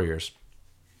the Warriors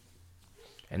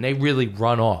and they really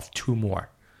run off 2 more.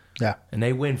 Yeah. And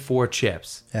they win 4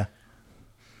 chips. Yeah.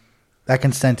 That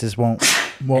consensus won't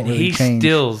really change.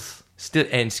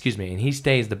 And he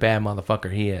stays the bad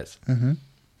motherfucker he is. Mm-hmm.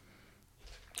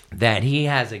 That he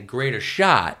has a greater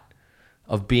shot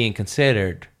of being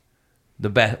considered the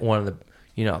best,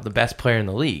 the best player in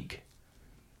the league,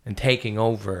 and taking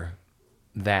over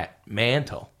that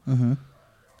mantle. Mm-hmm.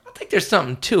 I think there's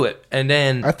something to it. And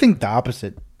then I think the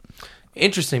opposite.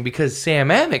 Interesting, because Sam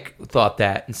Amick thought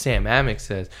that, and Sam Amick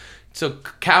says, so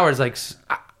Cowherd's like,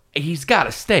 he's got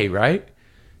to stay, right?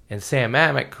 And Sam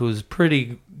Amick, who's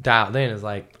pretty dialed in, is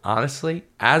like, honestly,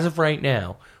 as of right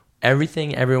now,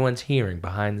 everything everyone's hearing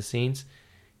behind the scenes,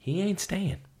 he ain't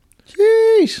staying.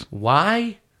 Jeez.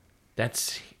 Why?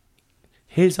 That's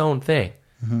his own thing.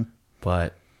 Mm-hmm.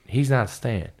 But he's not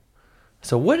staying.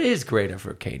 So what is greater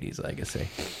for KD's legacy?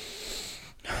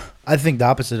 I think the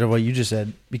opposite of what you just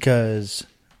said, because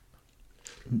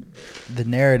the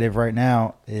narrative right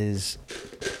now is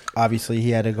obviously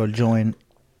he had to go join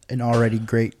an already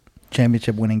great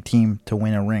championship-winning team to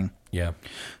win a ring. Yeah.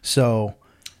 So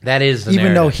that is the even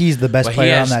narrative. though he's the best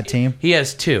player on that team. He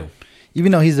has 2.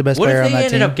 Even though he's the best player on that team. What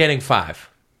if they ended up getting 5?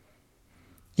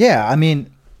 Yeah, I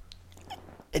mean,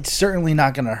 it's certainly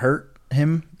not going to hurt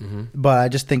him, mm-hmm. but I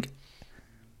just think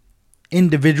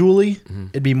individually,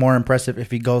 it'd be more impressive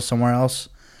if he goes somewhere else.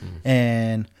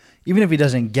 And even if he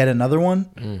doesn't get another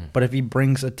one, but if he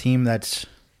brings a team that's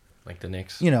like the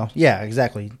Knicks, yeah,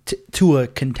 exactly, to a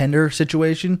contender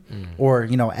situation, or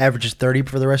averages 30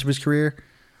 for the rest of his career,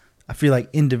 I feel like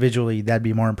individually that'd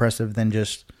be more impressive than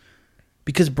just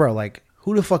because, bro, like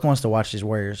who the fuck wants to watch these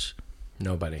Warriors?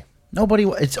 Nobody.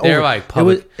 It's They're over. like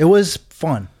public. It was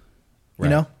fun,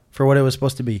 right. For what it was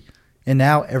supposed to be. And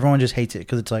now everyone just hates it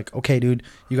because it's like, okay, dude,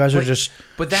 you guys are just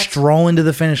strolling to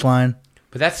the finish line.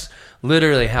 But that's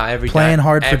literally how playing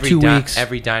hard for 2 weeks.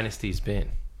 Every dynasty's been.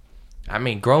 I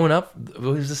mean, growing up, it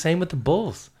was the same with the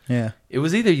Bulls. Yeah. It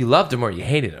was either you loved them or you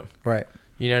hated them. Right.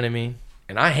 You know what I mean?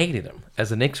 And I hated them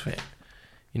as a Knicks fan.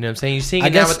 You know what I'm saying? You're seeing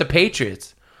it now with the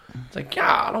Patriots. It's like,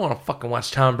 yeah, I don't want to fucking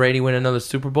watch Tom Brady win another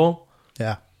Super Bowl.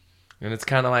 Yeah. And it's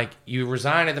kind of like you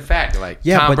resign to the fact that,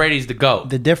 Tom Brady's the GOAT.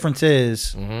 The difference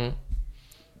is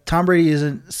Tom Brady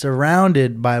isn't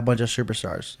surrounded by a bunch of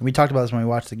superstars. And we talked about this when we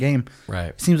watched the game. Right.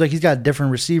 It seems like he's got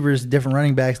different receivers, different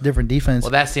running backs, different defense.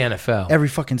 Well, that's the NFL. Every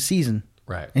fucking season.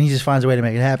 Right. And he just finds a way to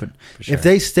make it happen. Sure. If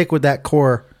they stick with that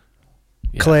core,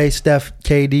 Clay, Steph,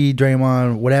 KD,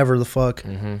 Draymond, whatever the fuck,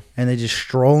 and they just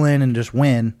stroll in and just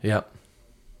win. Yep.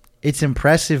 It's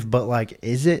impressive, but like,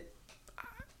 is it?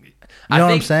 You know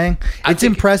what I'm saying? It's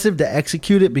impressive to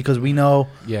execute it because we know,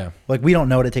 like we don't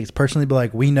know what it takes personally, but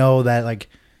like we know that like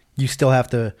you still have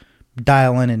to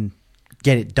dial in and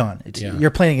get it done.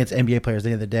 You're playing against NBA players at the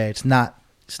end of the day. It's not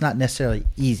necessarily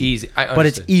easy, but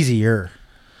it's easier.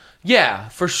 Yeah,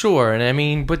 for sure. And I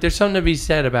mean, but there's something to be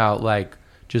said about like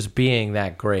just being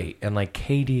that great. And like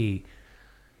KD,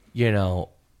 you know,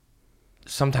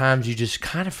 sometimes you just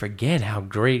kind of forget how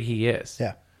great he is.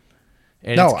 Yeah.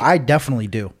 And I definitely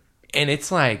do. And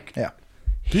it's like,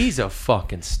 he's a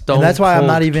fucking stone. And that's why I'm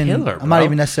not even killer, I'm not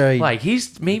even necessarily like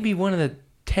he's maybe one of the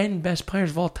 10 best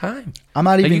players of all time. I'm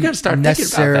not even you gotta start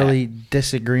necessarily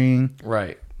disagreeing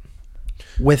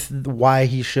with why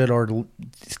he should or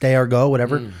stay or go,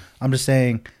 whatever. I'm just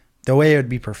saying the way it would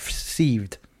be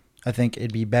perceived, I think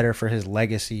it'd be better for his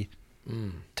legacy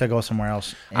to go somewhere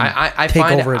else. I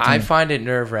find it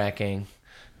nerve-wracking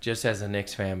just as a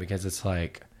Knicks fan because it's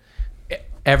like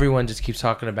everyone just keeps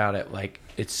talking about it like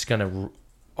it's going to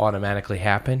automatically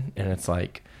happen. And it's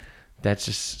like, that's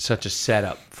just such a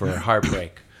setup for a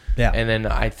heartbreak. Yeah. And then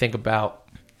I think about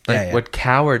what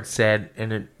Coward said,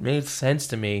 and it made sense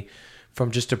to me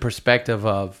from just a perspective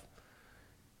of,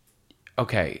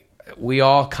 okay, we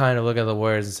all kind of look at the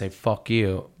Warriors and say, fuck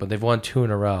you, but they've won 2 in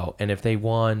a row. And if they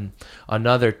won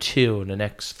another 2 in the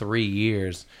next 3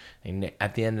 years, and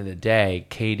at the end of the day,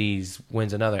 KD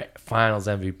wins another finals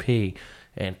MVP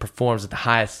and performs at the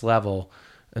highest level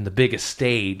and the biggest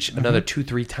stage another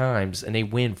 2-3 times, and they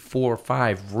win 4 or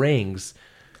 5 rings.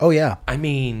 Oh yeah. I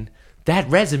mean, that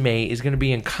resume is going to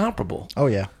be incomparable. Oh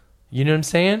yeah. You know what I'm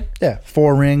saying? Yeah,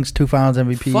 4 rings, 2 finals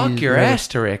MVPs. Fuck your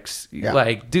asterisks. Yeah.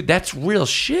 Like, dude, that's real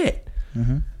shit.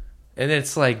 And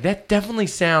it's like, that definitely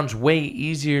sounds way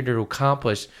easier to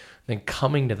accomplish than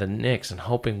coming to the Knicks and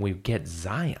hoping we get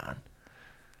Zion.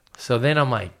 So then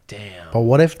I'm like, damn. But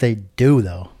what if they do,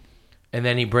 though? And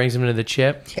then he brings him into the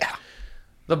chip? Yeah.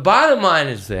 The bottom line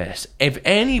is this. If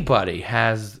anybody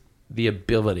has the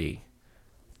ability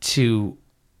to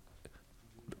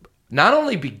not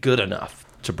only be good enough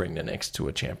to bring the Knicks to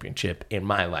a championship in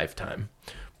my lifetime,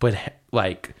 but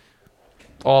like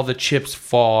all the chips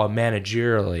fall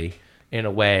managerially in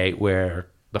a way where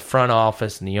the front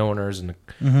office and the owners and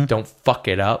don't fuck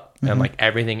it up and like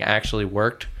everything actually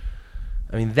worked.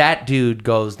 I mean, that dude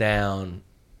goes down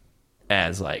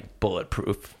as like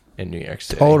bulletproof in New York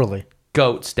City. Totally.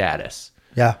 GOAT status.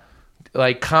 Yeah.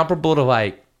 Like comparable to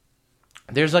like,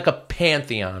 there's like a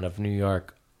pantheon of New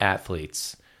York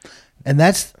athletes. And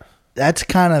that's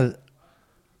kind of,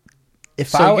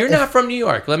 you're not from New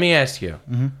York. Let me ask you.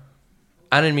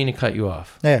 I didn't mean to cut you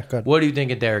off. Yeah, good. What do you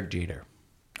think of Derek Jeter?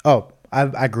 Oh,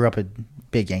 I grew up a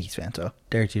big Yankees fan, so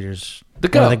Derek Jeter's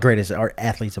one of the greatest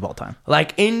athletes of all time.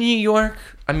 Like in New York,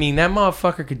 I mean, that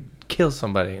motherfucker could kill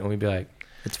somebody, and we'd be like,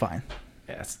 it's fine.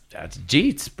 Yeah, that's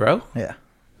Jeets, bro. Yeah.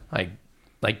 Like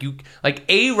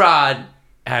A-Rod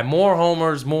had more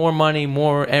homers, more money,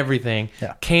 more everything.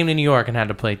 Yeah. Came to New York and had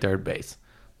to play third base.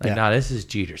 Like, nah, this is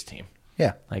Jeter's team.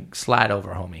 Yeah. Like, slide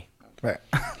over, homie. Right.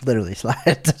 Literally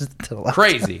slide to the left.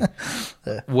 Crazy.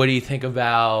 What do you think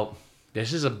about,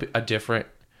 this is a different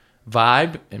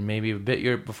vibe and maybe a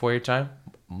bit before your time,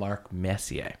 Mark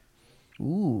Messier.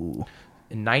 Ooh.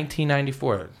 In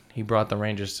 1994, he brought the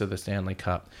Rangers to the Stanley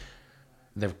Cup.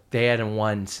 They hadn't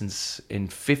won since in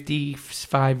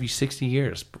 55, 60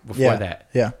 years before that.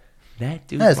 Yeah. That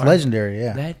dude. That's legendary,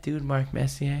 yeah. That dude, Mark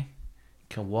Messier,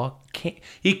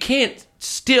 he can't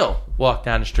still walk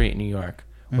down the street in New York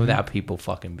without people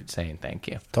fucking saying thank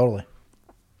you. Totally.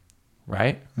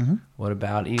 Right? What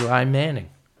about Eli Manning?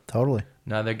 Totally.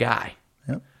 Another guy.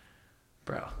 Yep.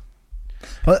 Bro.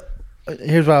 But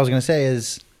here's what I was going to say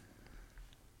is,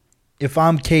 if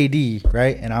I'm KD,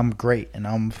 right, and I'm great, and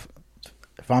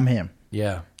if I'm him,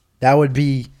 yeah, that would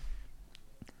be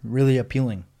really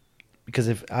appealing. Because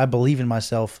if I believe in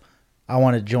myself, I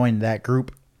want to join that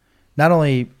group, not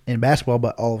only in basketball,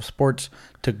 but all of sports,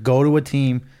 to go to a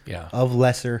team of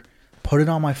lesser, put it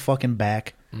on my fucking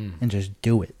back, and just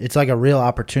do it. It's like a real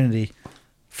opportunity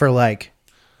for like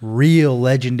real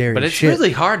legendary shit. But it's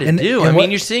really hard to do. I mean,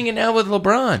 you're seeing it now with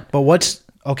LeBron. But what's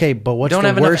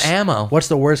the worst ammo? What's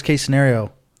the worst case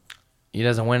scenario? He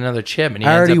doesn't win another chip, and he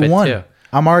I ends already up won. at 2.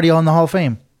 I'm already on the Hall of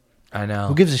Fame. I know.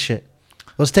 Who gives a shit?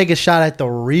 Let's take a shot at the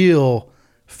real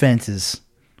fences.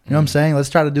 You know what I'm saying? Let's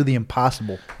try to do the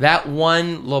impossible. That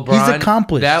one LeBron. He's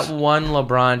accomplished. That one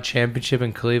LeBron championship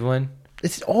in Cleveland.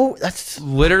 That's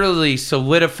literally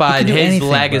solidified his anything,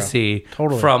 legacy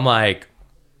from like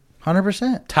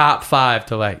 100% top 5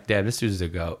 to like, damn, this dude's a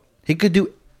GOAT. He could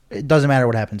do. It doesn't matter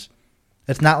what happens.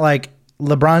 It's not like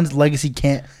LeBron's legacy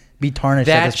can't be tarnished.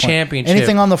 That at this point. championship,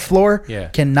 anything on the floor,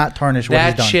 cannot tarnish what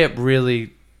he's done. That chip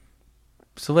really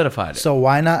solidified it. So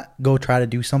why not go try to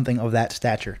do something of that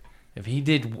stature? If he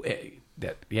did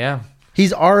that, yeah.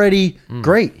 He's already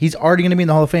great. He's already going to be in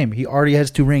the Hall of Fame. He already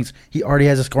has 2 rings. He already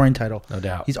has a scoring title. No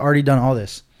doubt. He's already done all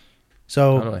this.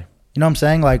 So, totally. You know what I'm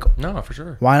saying? Like, no, for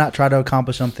sure. Why not try to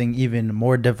accomplish something even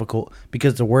more difficult?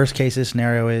 Because the worst case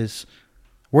scenario,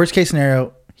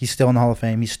 he's still in the Hall of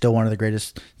Fame. He's still one of the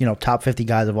greatest, top 50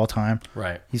 guys of all time.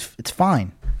 Right. It's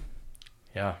fine.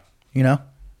 Yeah.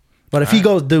 But if he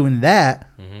goes doing that,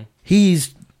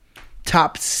 he's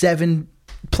top 7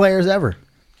 players ever.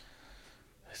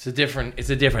 It's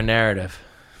a different narrative.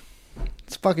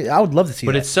 It's fucking. I would love to see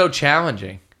that. But it's so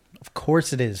challenging. Of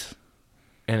course it is.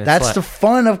 And that's the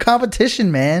fun of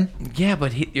competition, man. Yeah,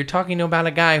 but you're talking about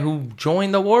a guy who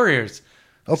joined the Warriors.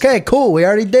 Okay, cool. We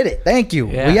already did it. Thank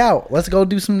you. Yeah. We out. Let's go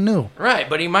do some new. Right,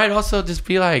 but he might also just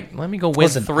be like, let me go win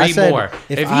 3 more.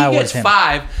 If he gets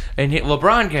 5 and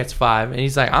LeBron gets 5, and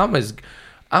he's like, I'm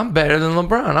better than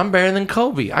LeBron. I'm better than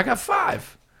Kobe. I got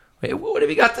 5. Wait, what if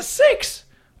he got to 6?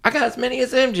 I got as many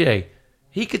as MJ.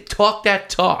 He could talk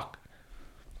that talk.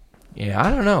 Yeah,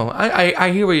 I don't know.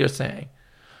 I hear what you're saying.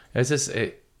 It's just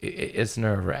it's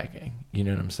nerve wracking. You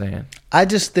know what I'm saying? I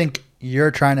just think you're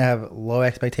trying to have low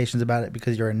expectations about it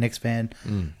because you're a Knicks fan.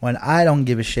 When I don't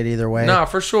give a shit either way. No,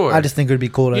 for sure. I just think it would be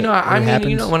cool to.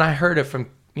 When I heard it from,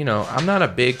 I'm not a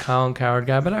big Colin Cowherd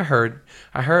guy, but I heard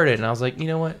it, and I was like, you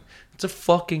know what? It's a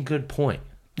fucking good point.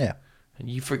 Yeah.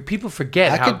 People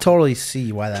forget. I could totally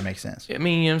see why that makes sense. I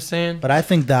mean, you know what I'm saying? But I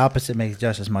think the opposite makes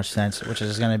just as much sense, which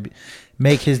is going to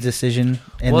make his decision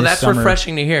in well, this that's summer.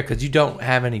 Refreshing to hear because you don't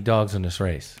have any dogs in this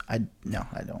race. No,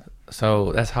 I don't.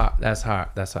 So that's hot. That's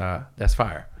hot. That's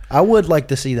fire. I would like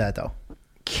to see that, though.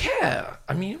 Yeah.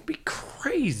 I mean, it'd be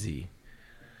crazy.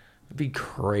 It'd be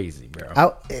crazy,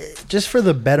 bro. Just for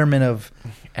the betterment of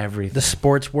everything. The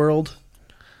sports world.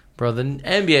 Bro, the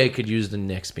NBA could use the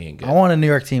Knicks being good. I want a New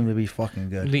York team to be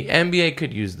fucking good. The NBA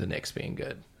could use the Knicks being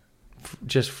good.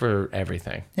 Just for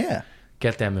everything. Yeah.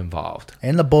 Get them involved.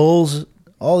 And the Bulls,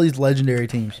 all these legendary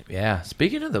teams. Yeah.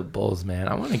 Speaking of the Bulls, man,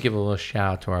 I want to give a little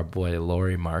shout out to our boy,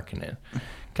 Lauri Markkanen.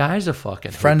 Guy's a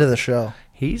fucking friend hooper. of the show.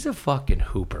 He's a fucking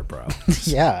hooper, bro.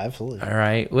 Yeah, absolutely. All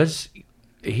right.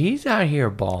 He's out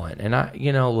here balling. And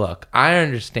look, I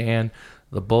understand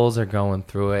the Bulls are going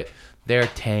through it. They're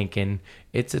tanking.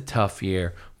 It's a tough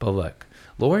year. But look,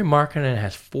 Lauri Markkanen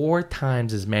has 4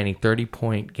 times as many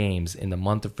 30-point games in the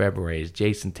month of February as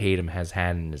Jason Tatum has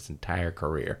had in his entire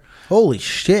career. Holy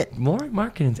shit. Lauri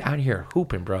Markkanen's out here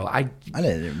hooping, bro. I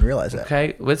didn't even realize that.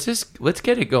 Okay, let's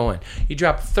get it going. He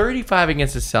dropped 35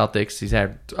 against the Celtics. He's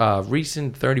had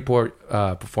recent 34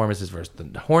 performances versus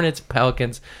the Hornets,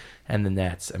 Pelicans, and the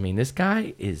Nets. I mean, this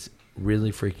guy is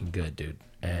really freaking good, dude.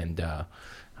 And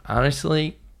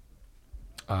honestly,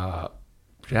 shout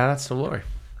out to Lauri.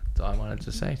 That's all I wanted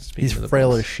to say. He's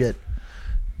frail as shit.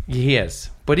 He is,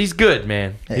 but he's good,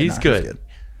 man. He's good. He's good.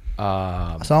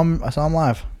 I saw him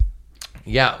live.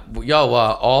 Yeah,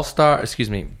 All-Star.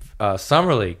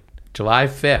 Summer League, July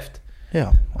 5th.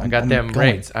 Yeah, I got them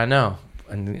rates. I know,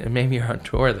 and maybe you're on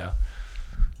tour though.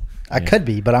 I could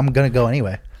be, but I'm gonna go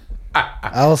anyway.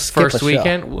 I'll skip first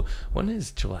weekend. When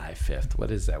is July 5th?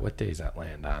 What is that? What day does that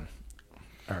land on?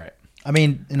 All right. I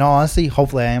mean, in all honesty,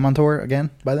 hopefully I am on tour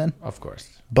again by then. Of course.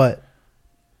 But,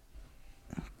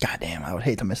 goddamn, I would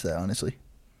hate to miss that, honestly.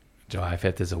 July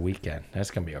 5th is a weekend. That's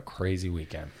going to be a crazy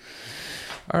weekend.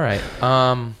 All right.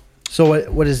 So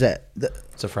what is that?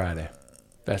 It's a Friday.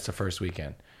 That's the first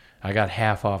weekend. I got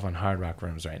half off on Hard Rock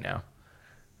rooms right now.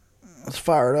 Let's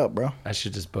fire it up, bro. I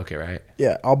should just book it, right?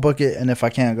 Yeah, I'll book it, and if I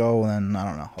can't go, then I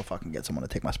don't know. I'll fucking get someone to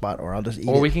take my spot, or I'll just eat it.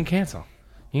 Or we can cancel.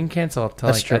 You can cancel up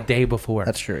to a day before.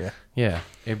 That's true, yeah.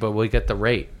 Yeah, but we get the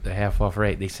rate, the half-off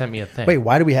rate. They sent me a thing. Wait,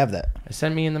 why do we have that? They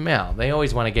sent me in the mail. They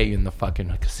always want to get you in the fucking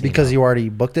casino. Because you already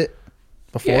booked it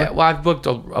before? Yeah, well, I've booked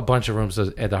a bunch of rooms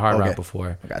at the Hard Rock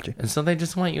before. I got you. And so they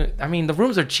just want you. I mean, the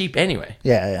rooms are cheap anyway.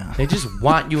 Yeah. They just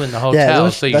want you in the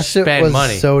hotel so you spend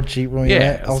money. So cheap when we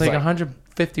went. It's like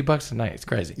 $150 a night. It's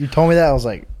crazy. You told me that. I was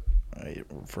like,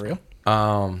 for real?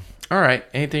 All right.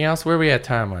 Anything else? Where are we at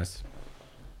time-wise?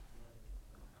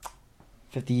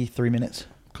 53 minutes.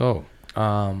 Cool.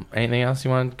 Anything else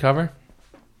you want to cover?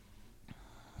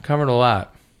 Covered a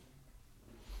lot.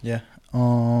 Yeah.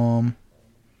 I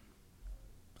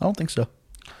don't think so.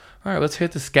 All right, let's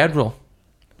hit the schedule.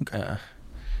 Okay.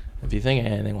 If you think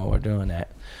of anything while we're doing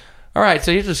that. All right,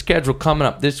 so here's the schedule coming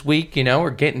up this week. You know,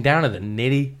 we're getting down to the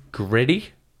nitty-gritty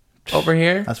over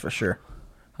here. That's for sure.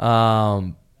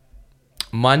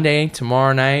 Monday,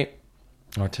 tomorrow night,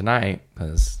 or tonight,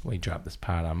 because we dropped this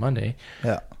pod on Monday.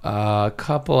 Yeah. A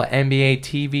couple of NBA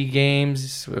TV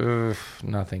games.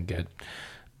 Nothing good.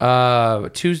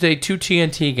 Tuesday, 2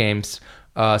 TNT games.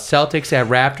 Celtics at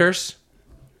Raptors.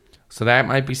 So that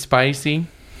might be spicy.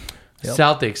 Yep.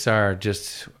 Celtics are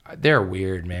just... They're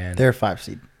weird, man. They're a 5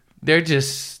 seed.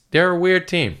 They're a weird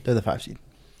team. They're the 5 seed.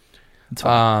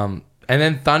 And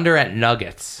then Thunder at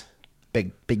Nuggets.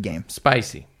 Big game.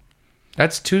 Spicy.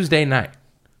 That's Tuesday night.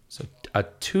 So a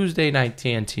Tuesday night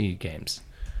TNT games.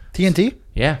 TNT?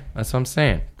 Yeah, that's what I'm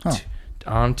saying. Huh.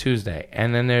 On Tuesday.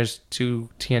 And then there's 2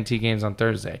 TNT games on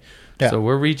Thursday. Yeah. So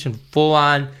we're reaching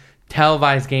full-on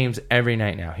televised games every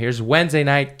night now. Here's Wednesday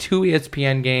night, 2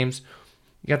 ESPN games.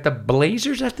 You got the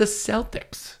Blazers at the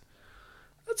Celtics.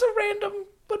 That's a random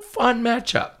but fun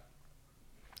matchup.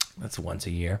 That's once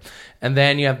a year. And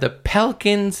then you have the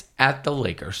Pelicans at the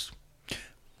Lakers.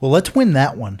 Well, let's win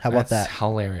that one. How about that? That's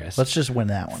hilarious. Let's just win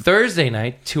that one. Thursday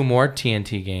night, 2 more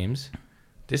TNT games.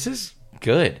 This is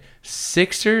good.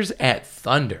 Sixers at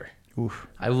Thunder. Oof.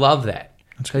 I love that.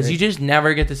 Because you great. just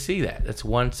never get to see that. That's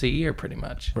once a year pretty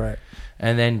much. Right.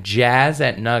 And then Jazz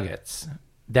at Nuggets.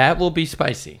 That will be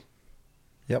spicy.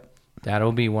 Yep.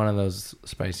 That'll be one of those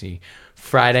spicy.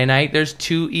 Friday night, there's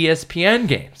 2 ESPN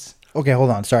games. Okay,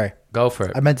 hold on. Sorry. Go for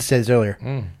it. I meant to say this earlier.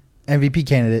 MVP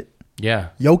candidate. Yeah.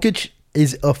 Jokic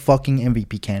is a fucking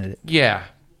MVP candidate. Yeah.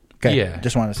 Okay. Yeah.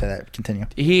 Just wanted to say that. Continue.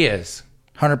 He is.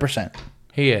 100%.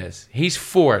 He is. He's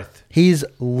 4th. He's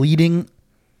leading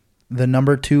the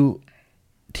number 2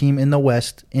 team in the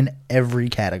West in every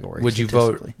category. Would you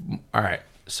vote? All right.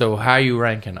 So how are you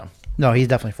ranking him? No, he's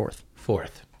definitely 4th.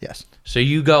 4th. Yes. So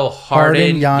you go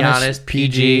Harden, Giannis,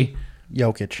 PG,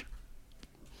 Jokic.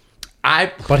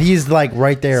 But he's like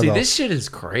right there. See, though. this shit is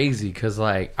crazy because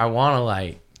like I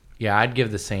want to I'd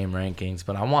give the same rankings,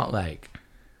 but I want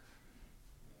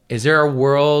is there a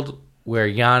world where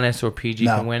Giannis or PG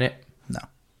can win it? No.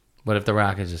 What if the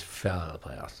Rockets just fell out of the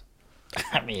playoffs?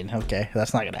 I mean, okay,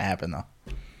 that's not gonna happen though.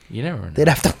 You never know. They'd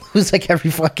have to lose like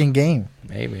every fucking game.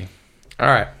 Maybe. All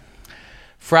right.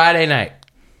 Friday night,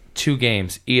 2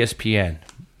 games. ESPN.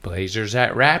 Blazers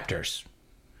at Raptors.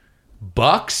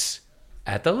 Bucks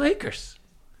at the Lakers.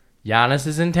 Giannis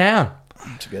is in town.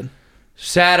 That's good.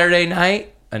 Saturday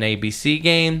night, an ABC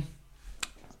game.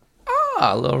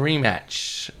 A little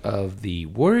rematch of the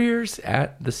Warriors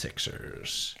at the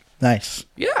Sixers. Nice.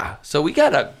 Yeah. So we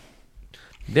there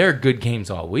are good games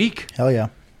all week. Hell yeah.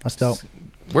 That's dope.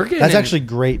 That's actually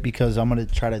great because I'm going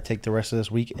to try to take the rest of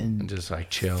this week and just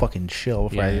chill. Fucking chill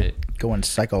before I go in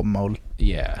psycho mode.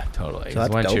 Yeah, totally. So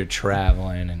once you're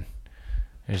traveling and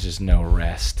there's just no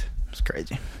rest. It's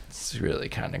crazy. It's really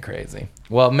kind of crazy.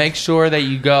 Well, make sure that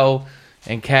you go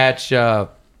and catch Dylan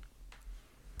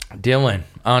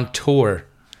on tour.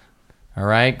 All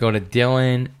right? Go to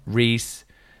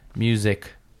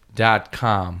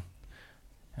DylanReeseMusic.com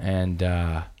and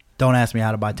don't ask me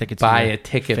how to buy tickets. Buy a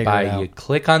ticket. You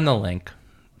click on the link.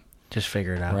 Just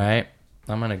figure it out. Right?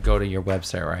 I'm going to go to your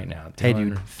website right now. Hey,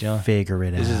 dude. Figure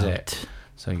it out. This is it.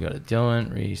 So you go to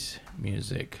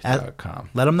DylanReeseMusic.com.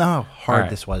 Let them know how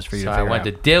hard this was for you to figure out. So I went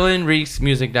to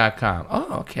DylanReeseMusic.com.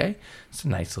 Oh, okay. It's a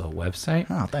nice little website.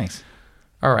 Oh, thanks.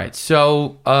 All right.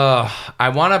 So I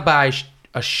want to buy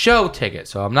a show ticket.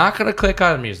 So I'm not going to click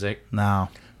on music. No.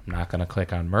 I'm not going to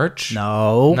click on merch.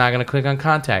 No. I'm not going to click on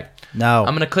contact. No. I'm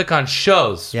going to click on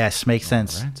shows. Yes, makes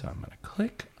sense. All right, so I'm going to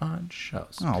click on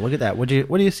shows. Oh, look at that. What do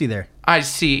you see there? I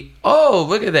see,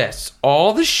 look at this.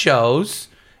 All the shows,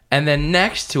 and then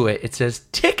next to it, it says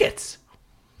tickets.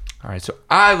 All right, so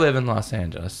I live in Los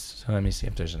Angeles. So let me see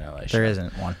if there's an LA show. There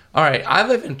isn't one. All right, I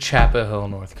live in Chapel Hill,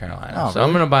 North Carolina. Oh, so really?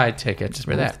 I'm going to buy tickets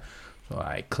for that. So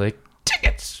I click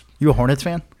tickets. You a Hornets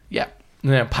fan? Yeah.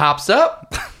 And then it pops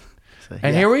up,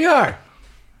 and here we are.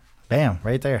 Bam,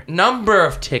 right there. Number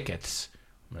of tickets.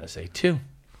 I'm going to say 2.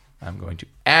 I'm going to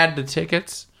add the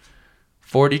tickets.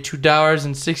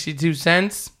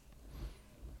 $42.62.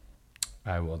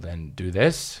 I will then do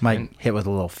this. Might hit with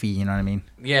a little fee, you know what I mean?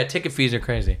 Yeah, ticket fees are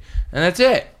crazy. And that's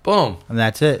it. Boom. And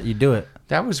that's it. You do it.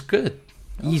 That was good.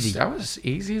 Easy. That was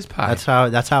easy as pie.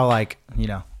 That's how like,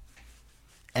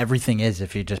 everything is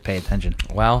if you just pay attention.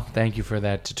 Well, thank you for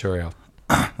that tutorial.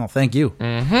 Well, thank you.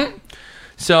 Mm-hmm.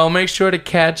 So make sure to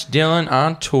catch Dylan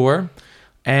on tour.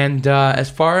 And as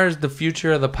far as the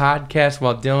future of the podcast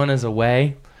while Dylan is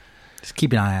away, just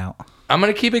keep an eye out. I'm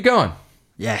going to keep it going.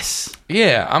 Yes.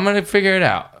 Yeah, I'm going to figure it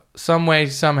out. Some way,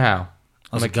 somehow.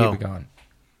 I'm going to keep it going.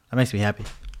 That makes me happy.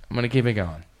 I'm going to keep it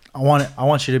going. I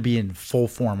want you to be in full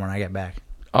form when I get back.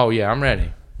 Oh, yeah, I'm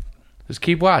ready. Just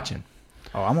keep watching.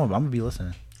 Oh, I'm gonna be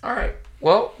listening. All right.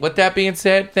 Well, with that being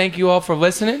said, thank you all for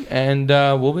listening, and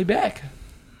we'll be back.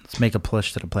 Let's make a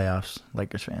push to the playoffs,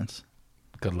 Lakers fans.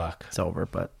 Good luck. It's over,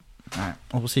 but all right.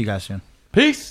 Well, we'll see you guys soon. Peace.